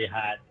Filipino we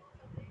had.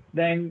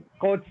 Then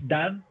Coach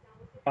Dan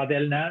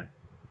Padelna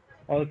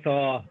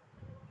also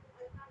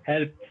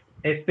helped,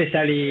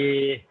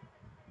 especially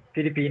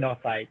Filipino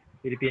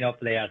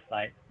player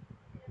side.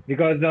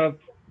 Because of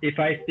if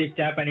I speak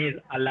Japanese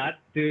a lot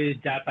to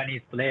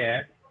Japanese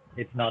players,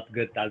 it's not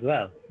good as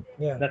well.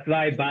 Yeah. That's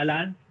why I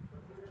balance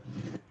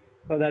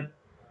so that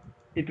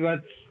it was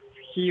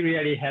he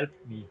really helped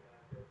me.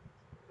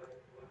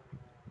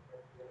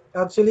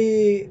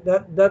 Actually,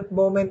 that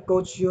moment,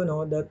 Coach, you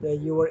know that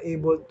you were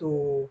able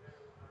to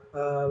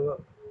uh,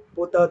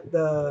 put out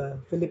the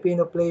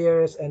Filipino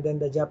players and then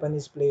the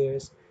Japanese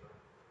players.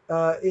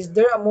 Is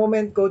there a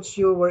moment, Coach,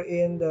 you were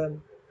in the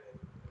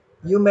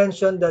you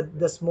mentioned that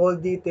the small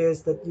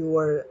details that you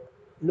were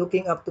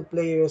looking up to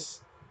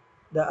players,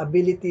 the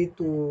ability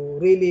to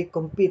really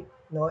compete,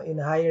 no, in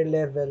higher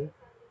level.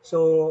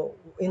 So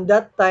in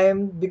that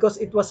time, because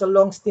it was a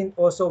long stint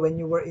also when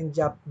you were in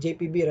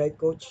JPB, right,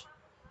 Coach?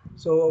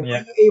 So were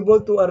Yeah, you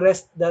able to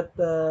arrest that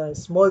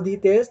small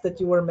details that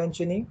you were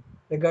mentioning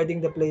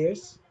regarding the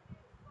players?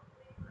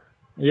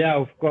 yeah,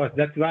 of course.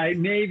 That's why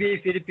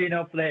maybe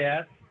Filipino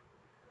players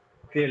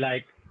feel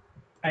like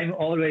I'm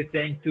always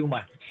saying too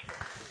much,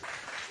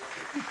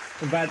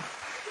 but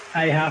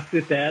I have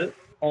to tell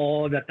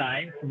all the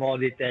time small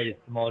details,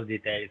 small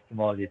details,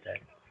 small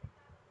details.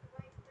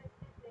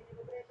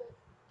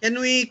 Can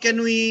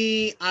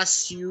we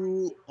ask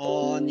you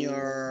on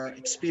your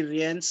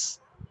experience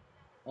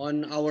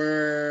on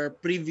our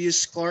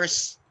previous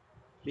course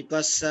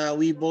because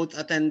we both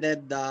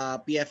attended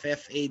the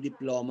PFFA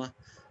diploma.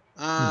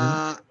 Mm-hmm.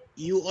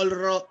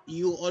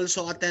 You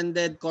also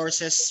attended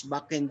courses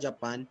back in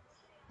Japan.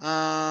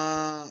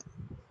 Uh,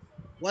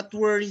 what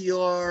were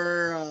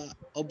your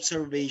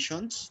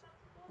observations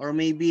or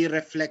maybe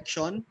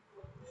reflection?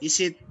 Is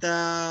it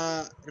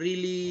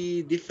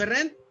really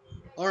different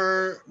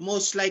or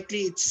most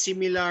likely it's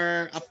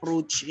similar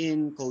approach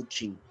in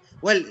coaching?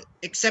 Well,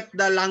 except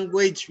the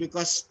language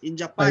because in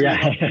Oh, Japan you yeah.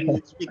 have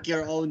to speak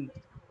your own.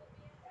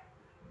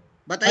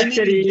 But I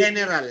mean in Actually,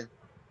 general.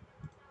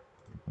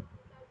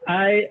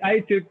 I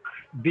took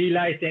B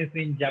license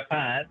in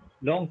Japan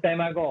long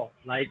time ago,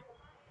 like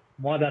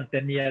more than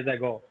 10 years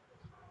ago.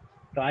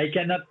 So I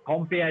cannot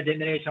compare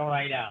generation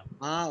right now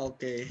Ah,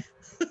 okay.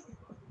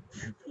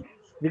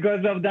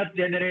 because of that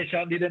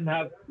generation didn't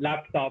have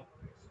laptop,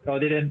 so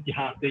didn't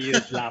have to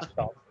use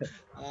laptop.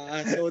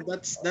 So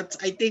that's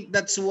I think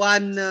that's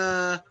one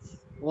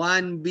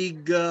one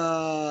big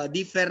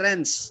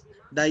difference,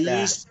 the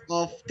Yeah. use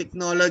of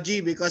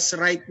technology, because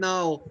right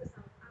now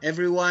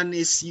everyone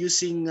is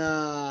using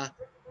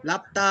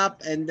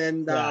laptop and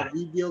then the Yeah.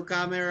 video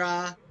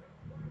camera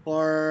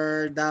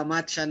for the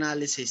match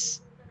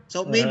analysis.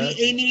 So maybe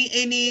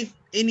Uh-huh.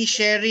 any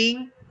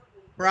sharing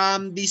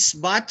from this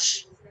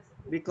batch,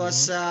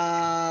 because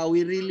Mhm.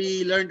 we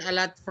really learned a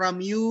lot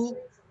from you.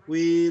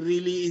 We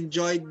really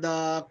enjoyed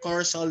the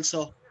course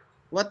also.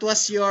 What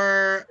was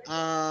your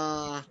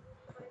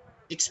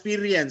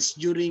experience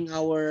during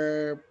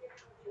our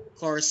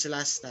course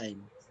last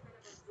time?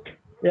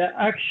 Yeah,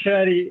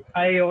 actually,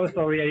 I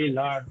also really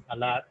learned a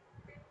lot,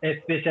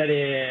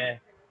 especially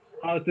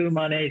how to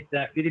manage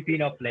the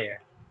Filipino player.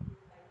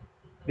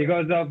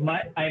 Because of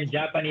I'm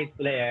Japanese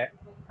player,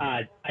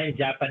 I'm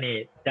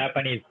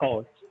Japanese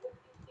coach.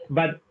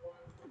 But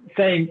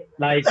saying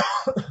like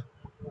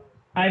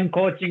I'm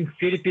coaching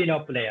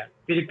Filipino player,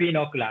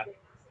 Filipino class.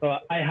 So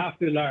I have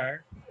to learn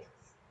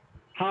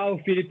how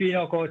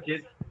Filipino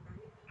coaches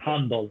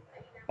handle,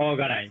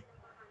 organize.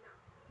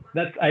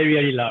 That's I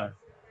really learn.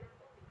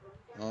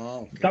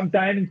 Oh, okay.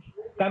 Sometimes,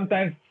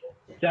 sometimes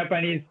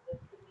Japanese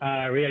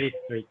are really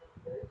strict.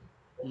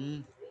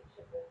 Mm.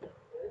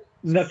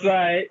 That's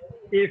why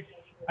if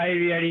I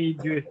really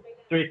do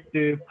strict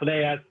to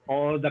players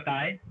all the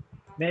time,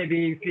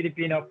 maybe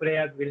Filipino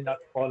players will not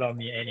follow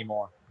me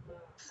anymore.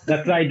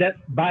 That's why that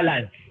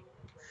balance.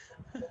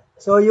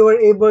 So you were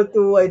able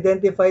to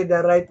identify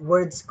the right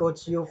words,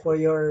 Coach you, for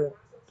your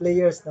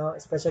players, no?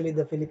 Especially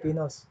the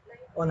Filipinos,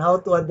 on how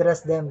to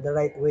address them the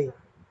right way.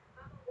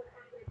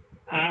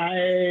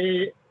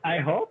 I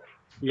hope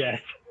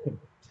yes.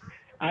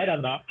 I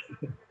don't know.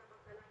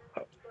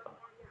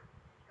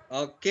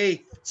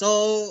 Okay.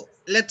 So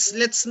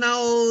let's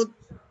now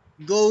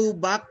go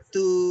back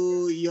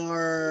to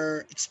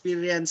your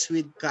experience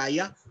with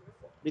Kaya,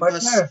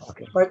 because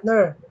Okay.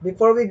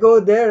 Before we go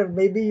there,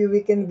 maybe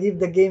we can give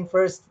the game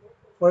first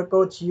for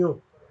Coach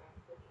you.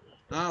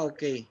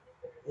 okay.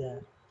 Yeah.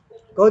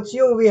 Coach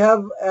you, we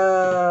have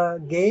a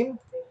game,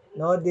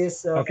 no?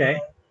 This Okay.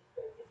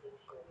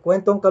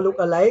 kwentong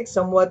kalookalike,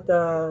 somewhat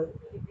a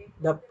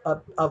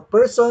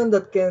person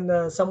that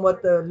can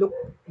somewhat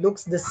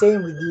looks the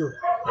same with you,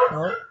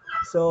 no?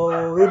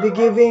 So we'll be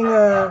giving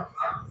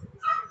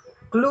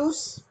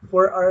clues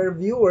for our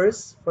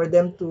viewers for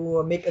them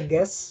to make a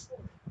guess,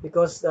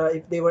 because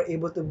if they were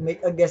able to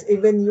make a guess,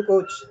 even you,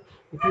 Coach,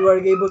 if you are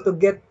able to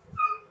get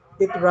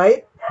it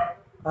right,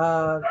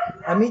 uh,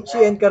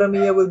 Amici and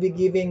Karamiya will be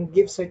giving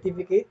gift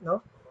certificate,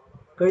 no?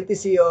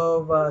 Courtesy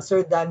of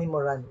Sir Danny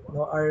Moran,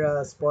 no,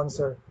 our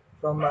sponsor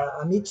from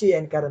Amici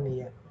and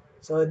Karamiya.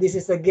 So this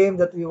is a game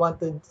that we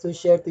wanted to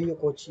share to you,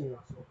 Coach Yu,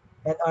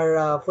 and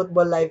our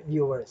Football Life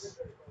viewers.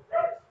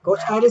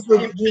 Coach Aris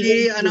will be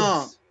giving Simply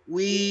clues.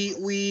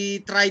 we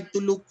tried to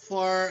look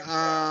for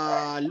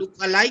look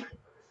alike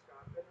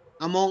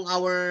among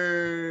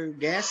our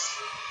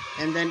guests,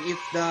 and then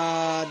if the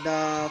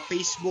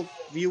Facebook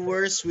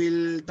viewers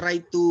will try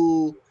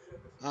to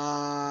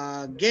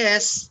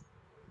guess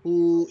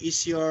who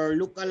is your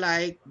look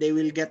alike, they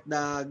will get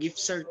the gift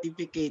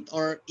certificate,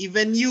 or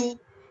even you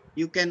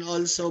can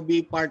also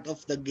be part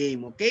of the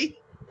game. Okay.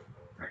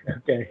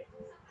 Okay.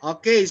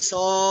 Okay,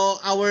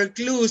 so our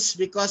clues,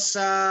 because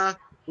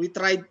we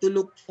tried to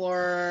look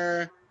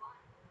for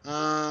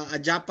a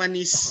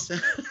Japanese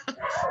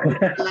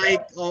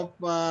look-alike of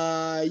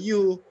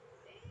you,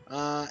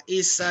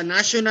 is a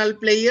national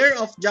player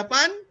of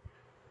Japan.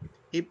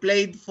 He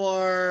played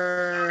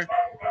for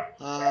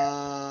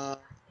uh,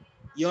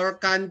 your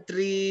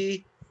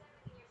country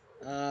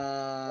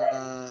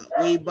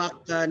way back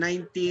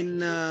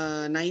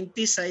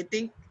 1990s, I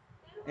think.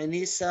 And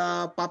he's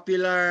a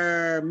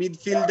popular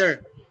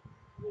midfielder.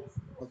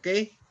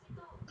 Okay?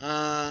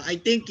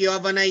 I think you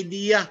have an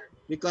idea,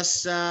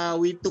 because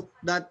we took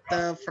that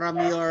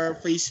from your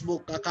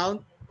Facebook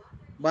account.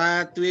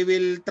 But we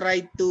will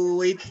try to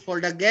wait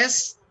for the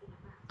guests,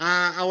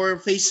 our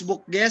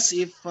Facebook guests,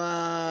 if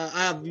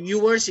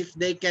viewers, if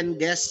they can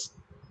guess.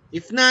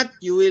 If not,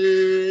 you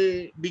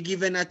will be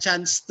given a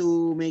chance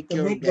to make To your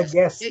make the guess.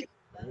 guess. Okay?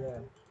 Yeah.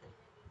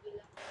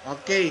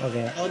 Okay.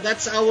 Okay. So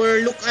that's our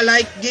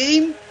look-alike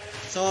game.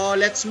 So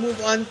let's move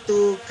on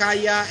to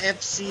Kaya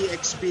FC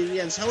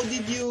experience. How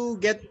did you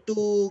get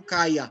to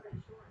Kaya?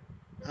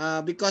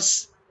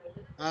 Because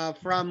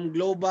from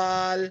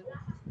Global,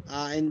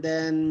 and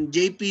then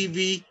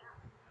JPV,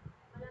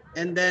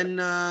 and then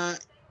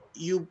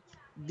you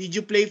did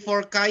you play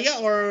for Kaya,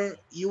 or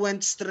you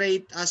went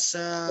straight as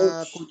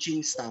Coach.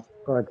 coaching staff?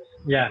 Coach.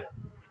 Yeah.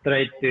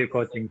 Straight to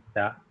coaching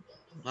staff.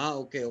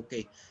 Okay,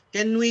 okay.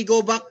 Can we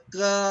go back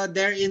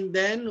there and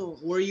then?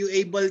 Were you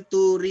able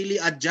to really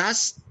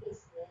adjust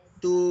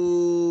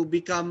to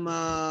become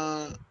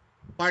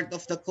part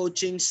of the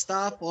coaching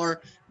staff,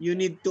 or you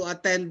need to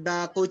attend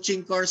the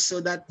coaching course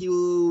so that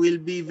you will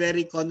be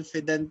very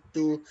confident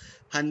to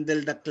handle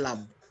the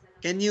club?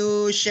 Can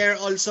you share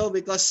also,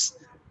 because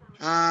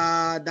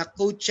the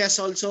coaches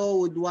also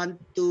would want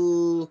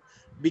to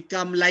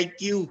become like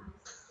you?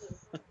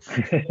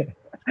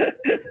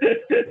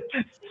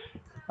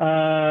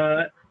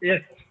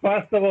 Yes,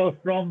 first of all,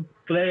 from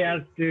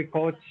players to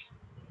coach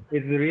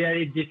is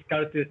really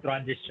difficult to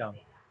transition.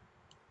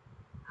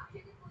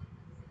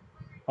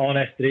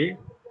 Honestly,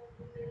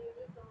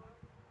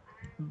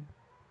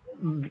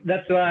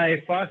 that's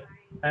why first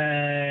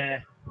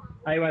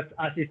I was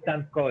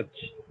assistant coach.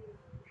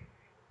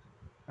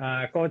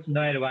 Coach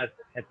Noel was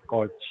head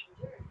coach.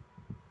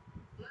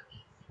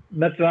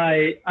 That's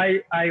why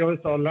I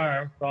also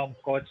learned from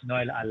Coach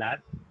Noel a lot.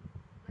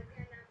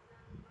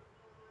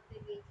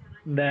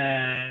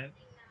 The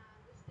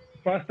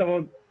first of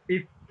all,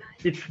 if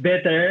it's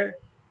better,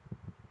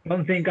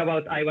 don't think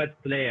about I was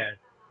player.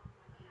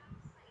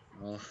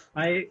 Oh,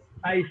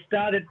 I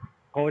started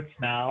coach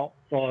now,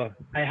 so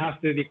I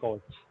have to be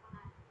coach.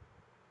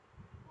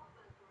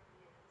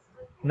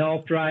 No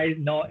prize,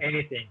 no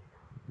anything.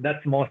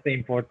 That's most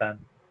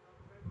important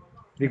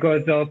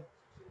because of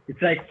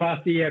it's like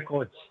first year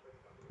coach.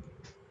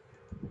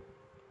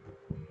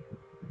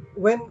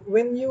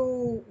 When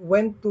you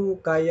went to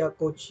Kaya,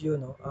 coach,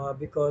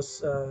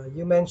 because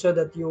you mentioned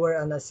that you were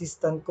an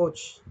assistant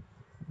coach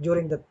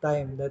during that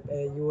time, that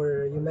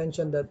you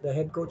mentioned that the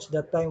head coach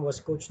that time was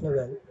Coach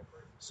Noel.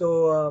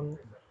 So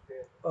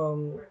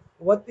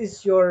what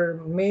is your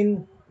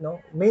main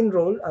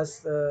role as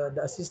the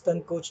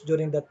assistant coach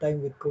during that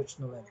time with Coach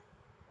Noel?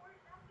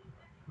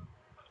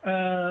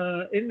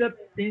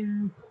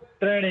 In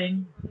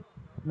training,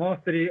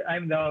 mostly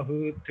I'm the one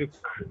who took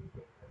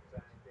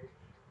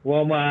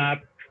warm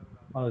up,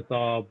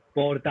 also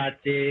ball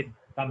touches,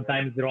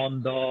 sometimes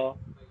rondo.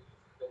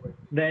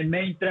 Then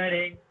main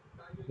training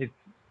is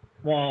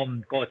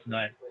from Coach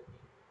Noel.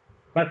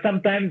 But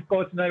sometimes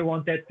Coach Noel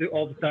wanted to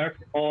observe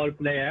all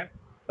players,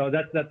 so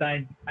that's the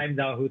time I'm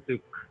the one who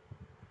took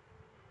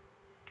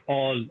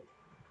all.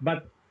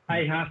 But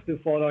I have to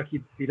follow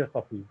his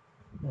philosophy.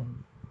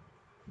 Mhm.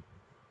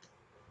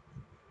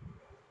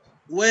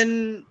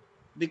 when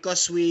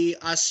because we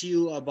asked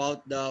you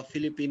about the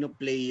Filipino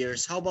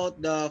players, how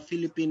about the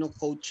Filipino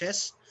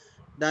coaches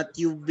that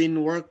you've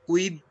been work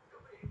with?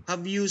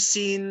 Have you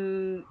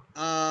seen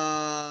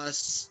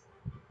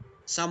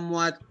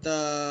somewhat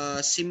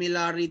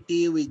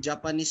similarity with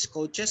Japanese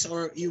coaches,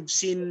 or you've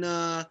seen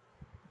uh,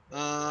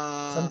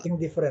 Something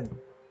different.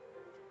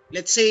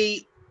 let's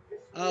say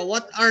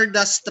what are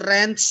the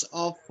strengths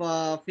of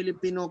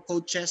Filipino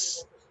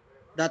coaches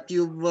that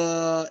you've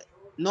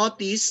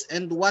noticed,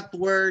 and what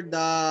were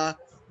the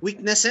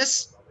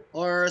weaknesses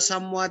or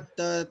somewhat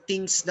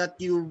things that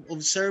you've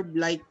observed,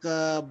 like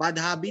bad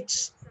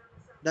habits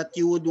that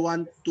you would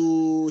want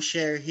to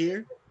share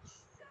here?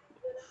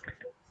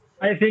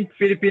 I think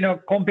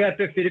Filipino compared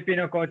to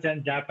Filipino coach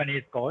and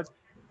Japanese coach,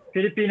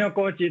 Filipino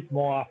coach is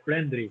more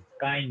friendly,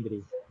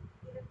 kindly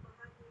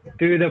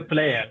to the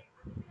player.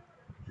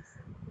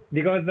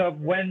 Because of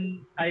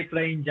when I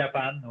play in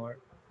Japan, or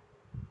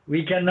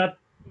we cannot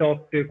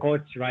talk to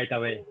coach right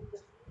away.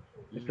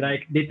 It's Mm.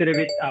 like little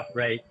bit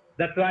afraid.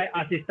 That's why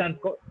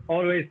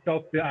always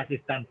talk to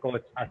assistant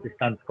coach,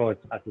 assistant coach,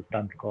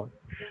 assistant coach.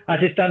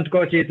 Assistant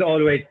coach is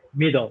always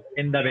middle,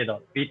 in the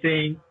middle,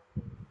 between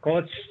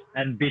coach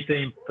and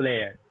between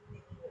player.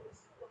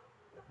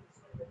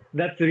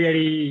 That's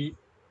really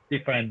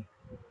different.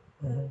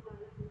 Mhm.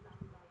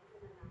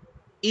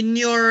 In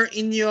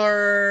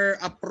your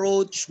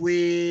approach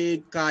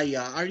with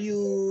Kaya, are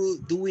you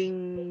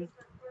doing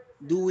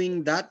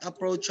that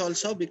approach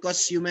also?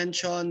 Because you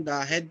mentioned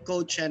the head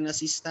coach and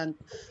assistant.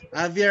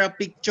 I have here a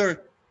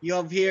picture. You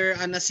have here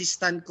an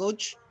assistant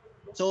coach.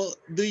 So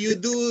do you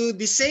do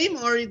the same,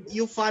 or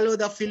you follow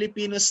the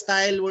Filipino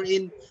style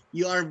wherein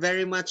you are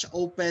very much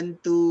open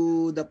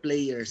to the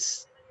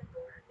players?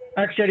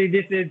 Actually,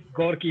 this is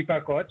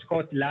goalkeeper coach,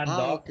 Coach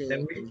Ah, Lando. okay,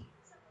 Then okay.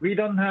 we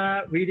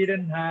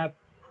didn't have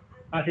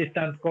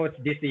assistant coach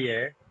this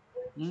year.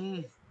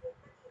 Mm.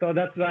 So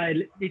that's why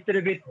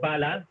little bit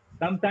balance.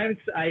 Sometimes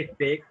I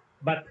speak,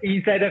 but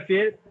inside the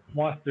field,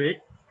 more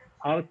strict.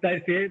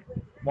 Outside field,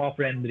 more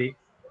friendly.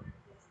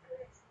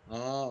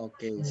 Oh,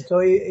 okay. So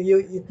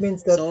it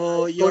means that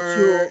So coach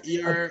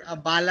you're a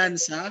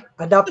balance, huh?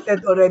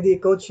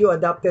 coach you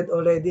adapted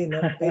already,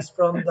 no, based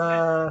from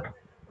the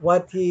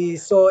what he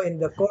saw in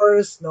the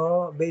course,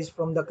 no, based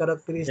from the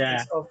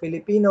Yeah. characteristics of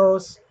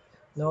Filipinos,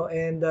 no,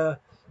 and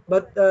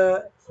but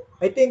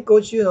I think,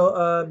 coach,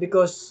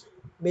 because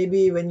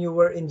maybe when you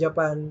were in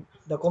Japan,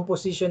 the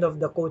composition of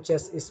the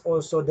coaches is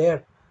also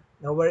there,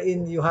 now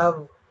wherein you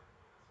have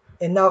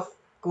enough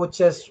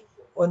coaches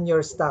on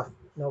your staff,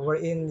 now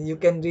wherein you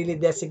can really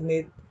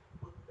designate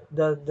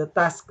the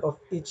task of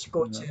each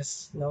No.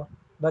 coaches, no,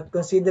 but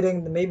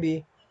considering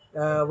maybe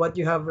what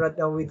you have right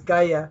now with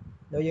Kaya,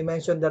 now you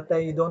mentioned that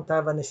you don't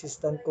have an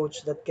assistant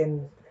coach that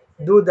can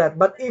do that,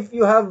 but if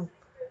you have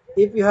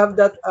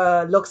that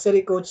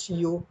luxury coach,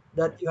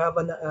 that you have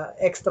an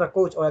extra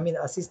coach, or I mean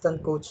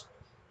assistant coach,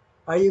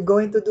 are you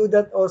going to do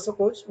that also,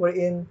 coach,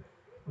 wherein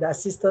the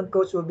assistant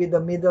coach will be the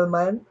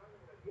middleman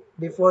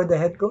before the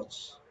head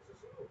coach?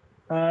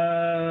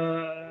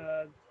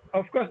 Uh,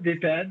 of course,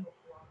 depends.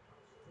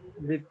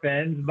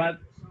 But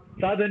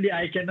suddenly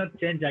I cannot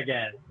change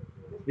again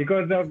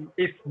because of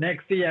if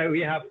next year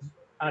we have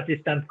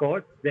assistant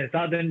coach. Then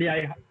suddenly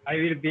I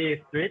will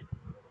be strict.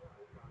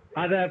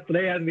 Other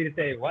players will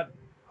say, what?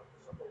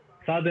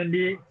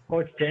 Suddenly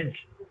coach change.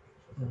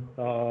 Mhm.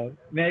 So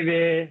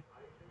maybe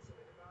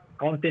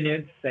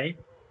continued same.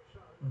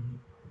 Mhm.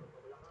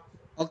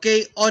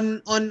 Okay,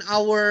 on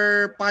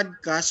our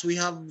podcast we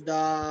have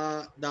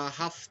the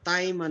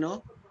halftime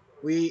ano.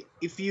 We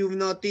if you've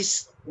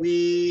noticed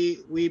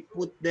we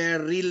put the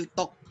real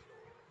talk,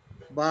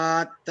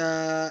 but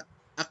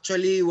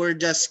actually we're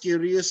just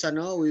curious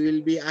ano. We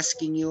will be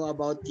asking you uh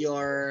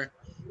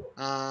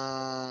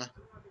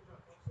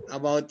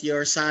about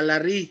your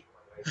salary.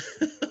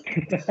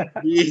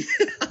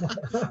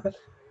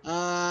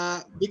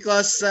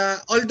 Because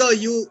although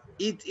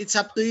it's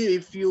up to you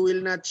if you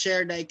will not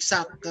share the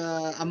exact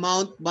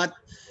amount, but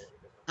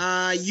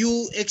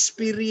you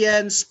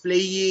experience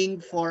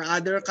playing for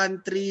other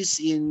countries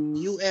in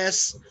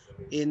US,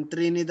 in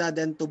Trinidad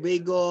and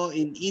Tobago,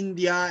 in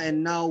India,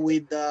 and now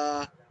with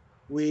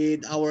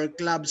our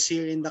clubs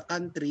here in the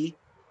country.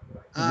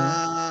 Mhm.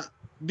 Uh,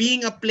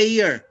 Being a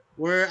player,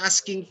 we're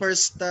asking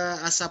first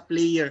as a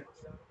player.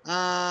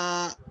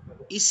 Uh,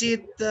 is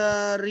it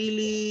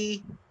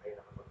really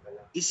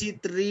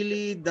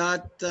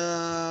that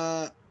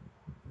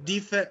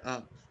differ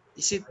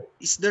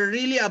is there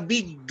really a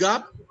big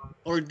gap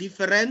or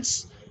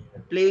difference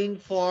playing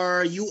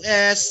for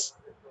US?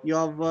 You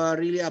have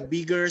really a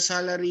bigger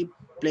salary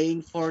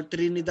playing for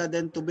Trinidad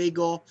and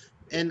Tobago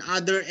and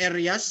other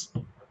areas,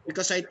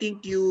 because I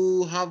think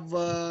you have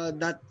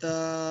that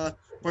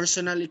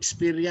personal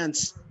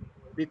experience,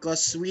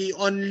 because we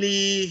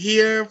only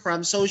hear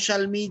from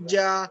social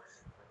media,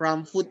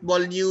 from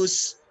football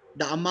news,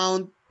 the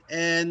amount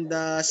and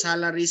the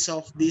salaries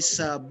of these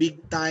big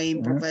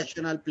time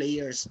professional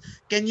players.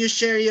 Can you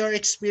share your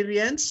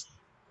experience?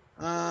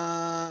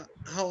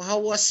 How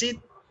was it?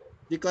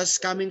 Because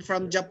coming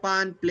from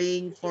Japan,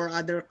 playing for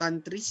other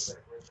countries.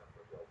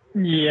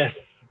 Yes.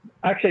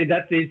 Actually,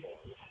 that is,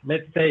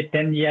 let's say,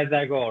 10 years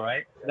ago,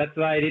 right? That's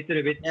why a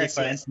little bit Yes,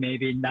 different yes.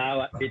 maybe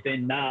now,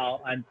 between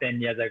now and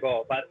 10 years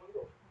ago. But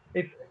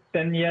if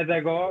 10 years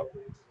ago,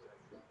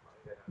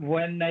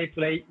 when I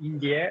played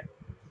India,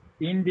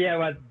 India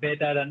was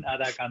better than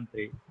other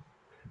countries.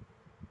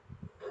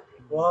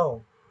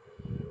 Wow.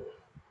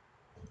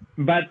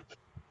 But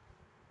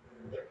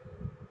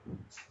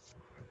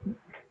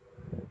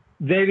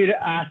they will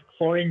ask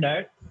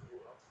foreigners,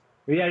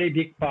 really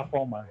big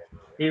performance.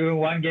 Even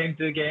one game,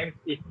 two games,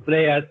 if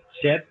players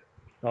shed,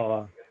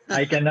 so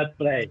I cannot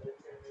play.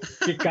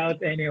 Kick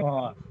out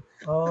anymore.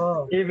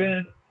 Oh,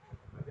 Even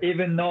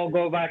no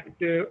go back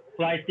to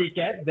flight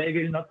ticket, they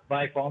will not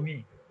buy for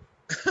me.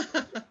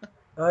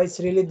 it's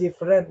really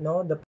different,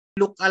 no? The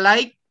Look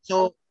alike.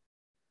 So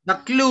the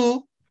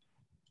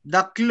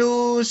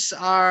clues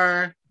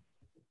are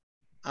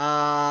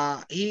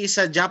he is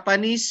a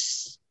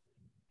Japanese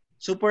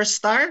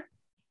superstar.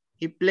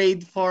 He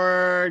played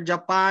for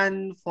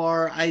Japan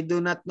for I do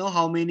not know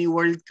how many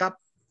World Cup,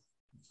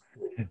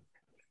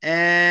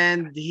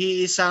 and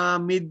he is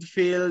a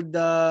midfield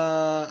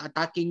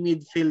attacking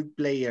midfield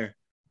player.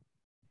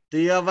 Do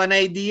you have an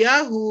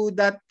idea who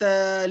that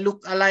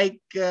look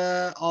alike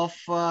of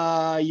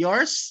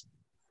yours?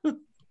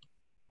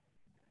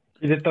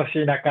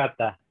 Hirotoshi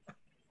Nakata.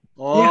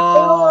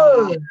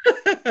 Oh.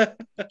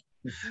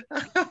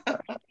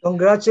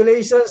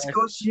 Congratulations,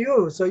 Coach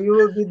Yu. So you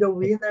will be the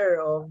winner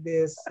of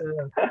this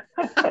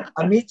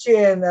Amici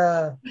and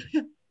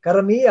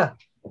Karamiya,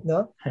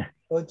 no?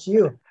 Coach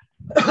Yu.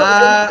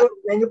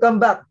 When you come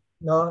back,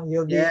 no,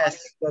 you'll be Yes.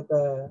 that.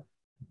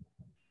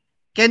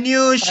 Can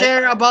you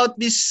share about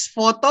this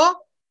photo?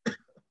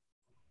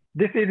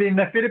 This is in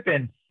the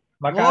Philippines,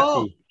 Oh.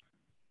 Makati.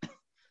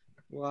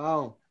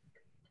 Wow.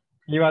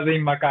 He was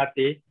in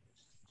Makati.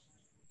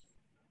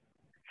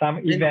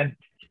 Some event.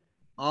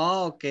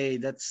 Oh, okay.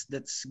 That's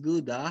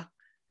good, ah.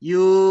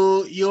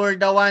 You're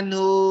the one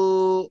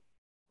who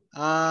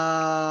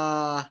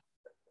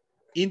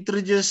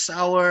introduced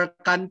our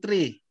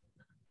country.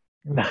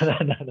 No.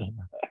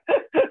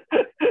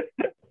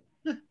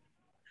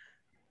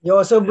 You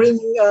also bring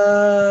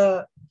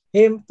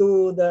him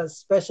to the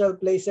special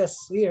places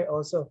here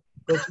also,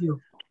 Coach Yu.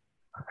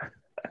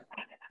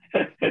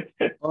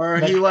 Or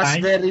Next he was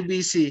time. very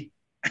busy.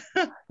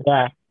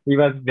 Yeah, he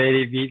was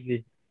very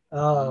busy.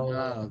 Oh.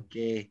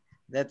 Okay.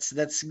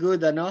 That's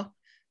good, ano?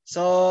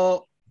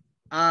 So,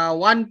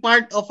 one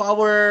part of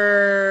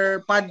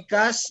our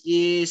podcast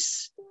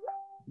is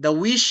the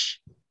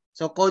wish.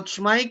 So, Coach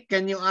Mike,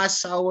 can you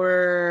ask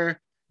our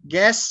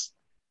guest,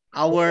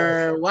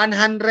 our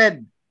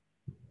 100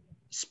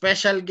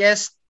 special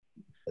guest,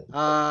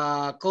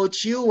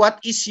 Coach Yu, what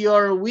is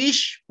your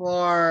wish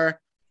for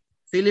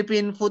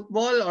Philippine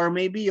football, or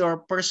maybe your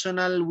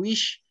personal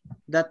wish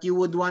that you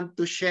would want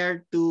to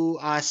share to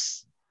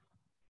us?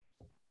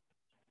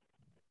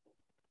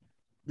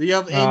 Do you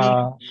have any?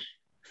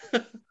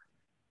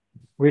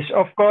 Wish,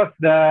 of course,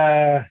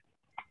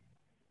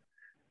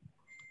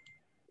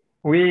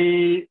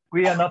 we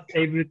are not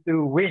able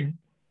to win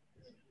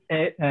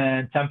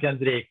a Champions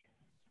League.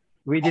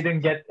 We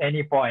didn't get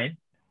any point.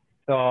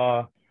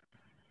 So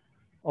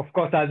of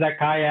course, as a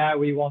Kaya,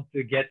 we want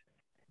to get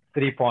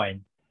 3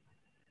 points.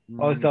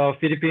 Also,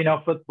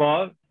 Filipino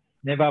football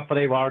never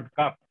play World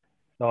Cup.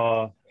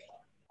 So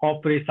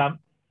hopefully some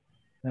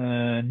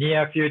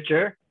near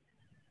future,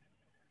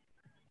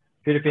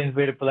 Philippines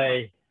will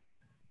play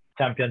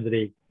Champions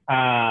League,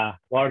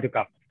 World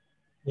Cup.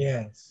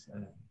 Yes.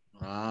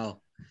 Wow.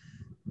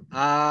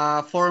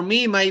 For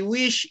me, my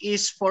wish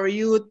is for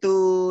you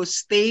to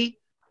stay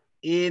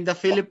in the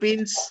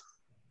Philippines,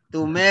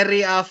 to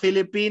marry a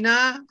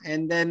Filipina,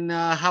 and then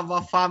have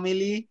a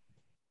family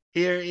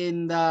here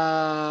in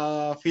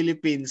the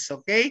Philippines.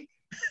 Okay?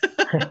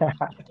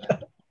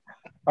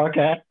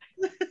 Okay.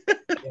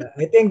 Yeah,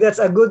 I think that's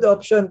a good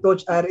option,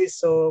 Coach Aris.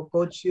 So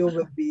Coach Yu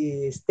will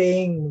be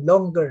staying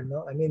longer,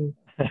 no? I mean,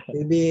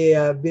 he'll be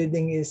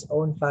building his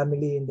own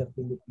family in the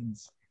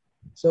Philippines.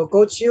 So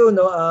Coach Yu,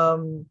 no,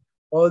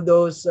 all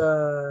those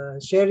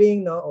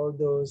sharing, no, all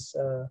those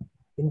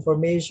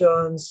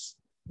informations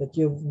that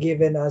you've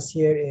given us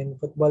here in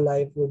Football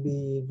Life will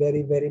be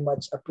very, very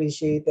much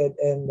appreciated,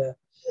 and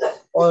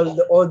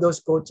all those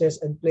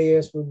coaches and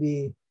players will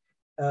be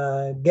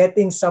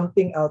getting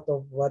something out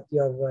of what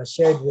you have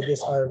shared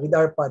with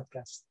our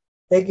podcast.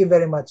 Thank you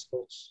very much,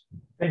 Coach.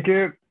 Thank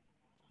you.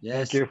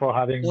 Yes. Thank you for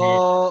having me.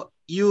 So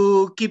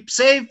you keep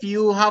safe.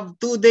 You have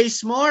 2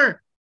 days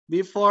more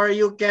before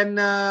you can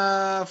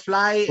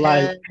fly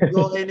and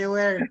go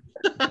anywhere.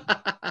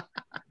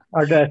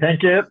 Okay,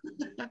 thank you.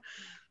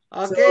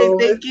 Okay, So,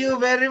 thank you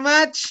very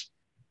much.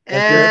 Thank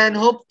you. And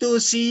hope to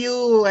see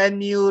you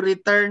when you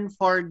return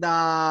for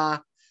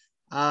the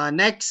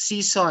next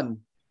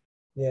season.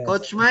 yes.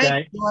 Coach Mike,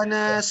 Okay. you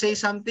wanna say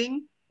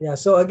something? Yeah.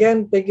 So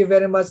again, thank you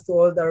very much to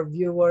all our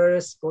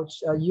viewers,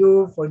 Coach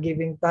Yu, for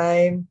giving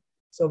time.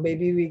 So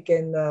maybe we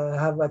can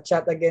have a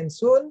chat again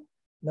soon,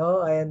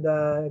 no, and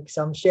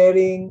some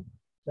sharing,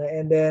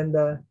 and then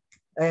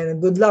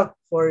and good luck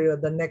for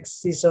the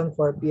next season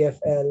for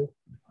PFL,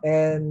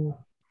 and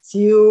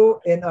see you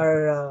in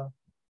our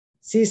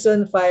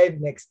season 5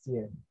 next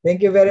year.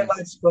 Thank you very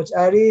much, Coach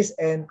Aris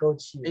and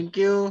Coach Yu. Thank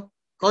you.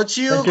 Coach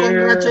Yu, Thank you.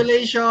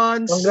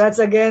 congratulations. Congrats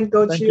again,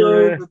 Coach Thank Yu.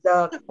 you. Good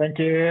luck. Thank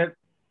you.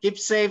 Keep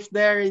safe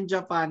there in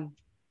Japan.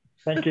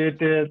 Thank you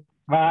too.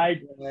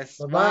 Bye. Yes.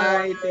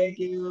 Bye-bye. Bye. Thank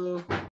you.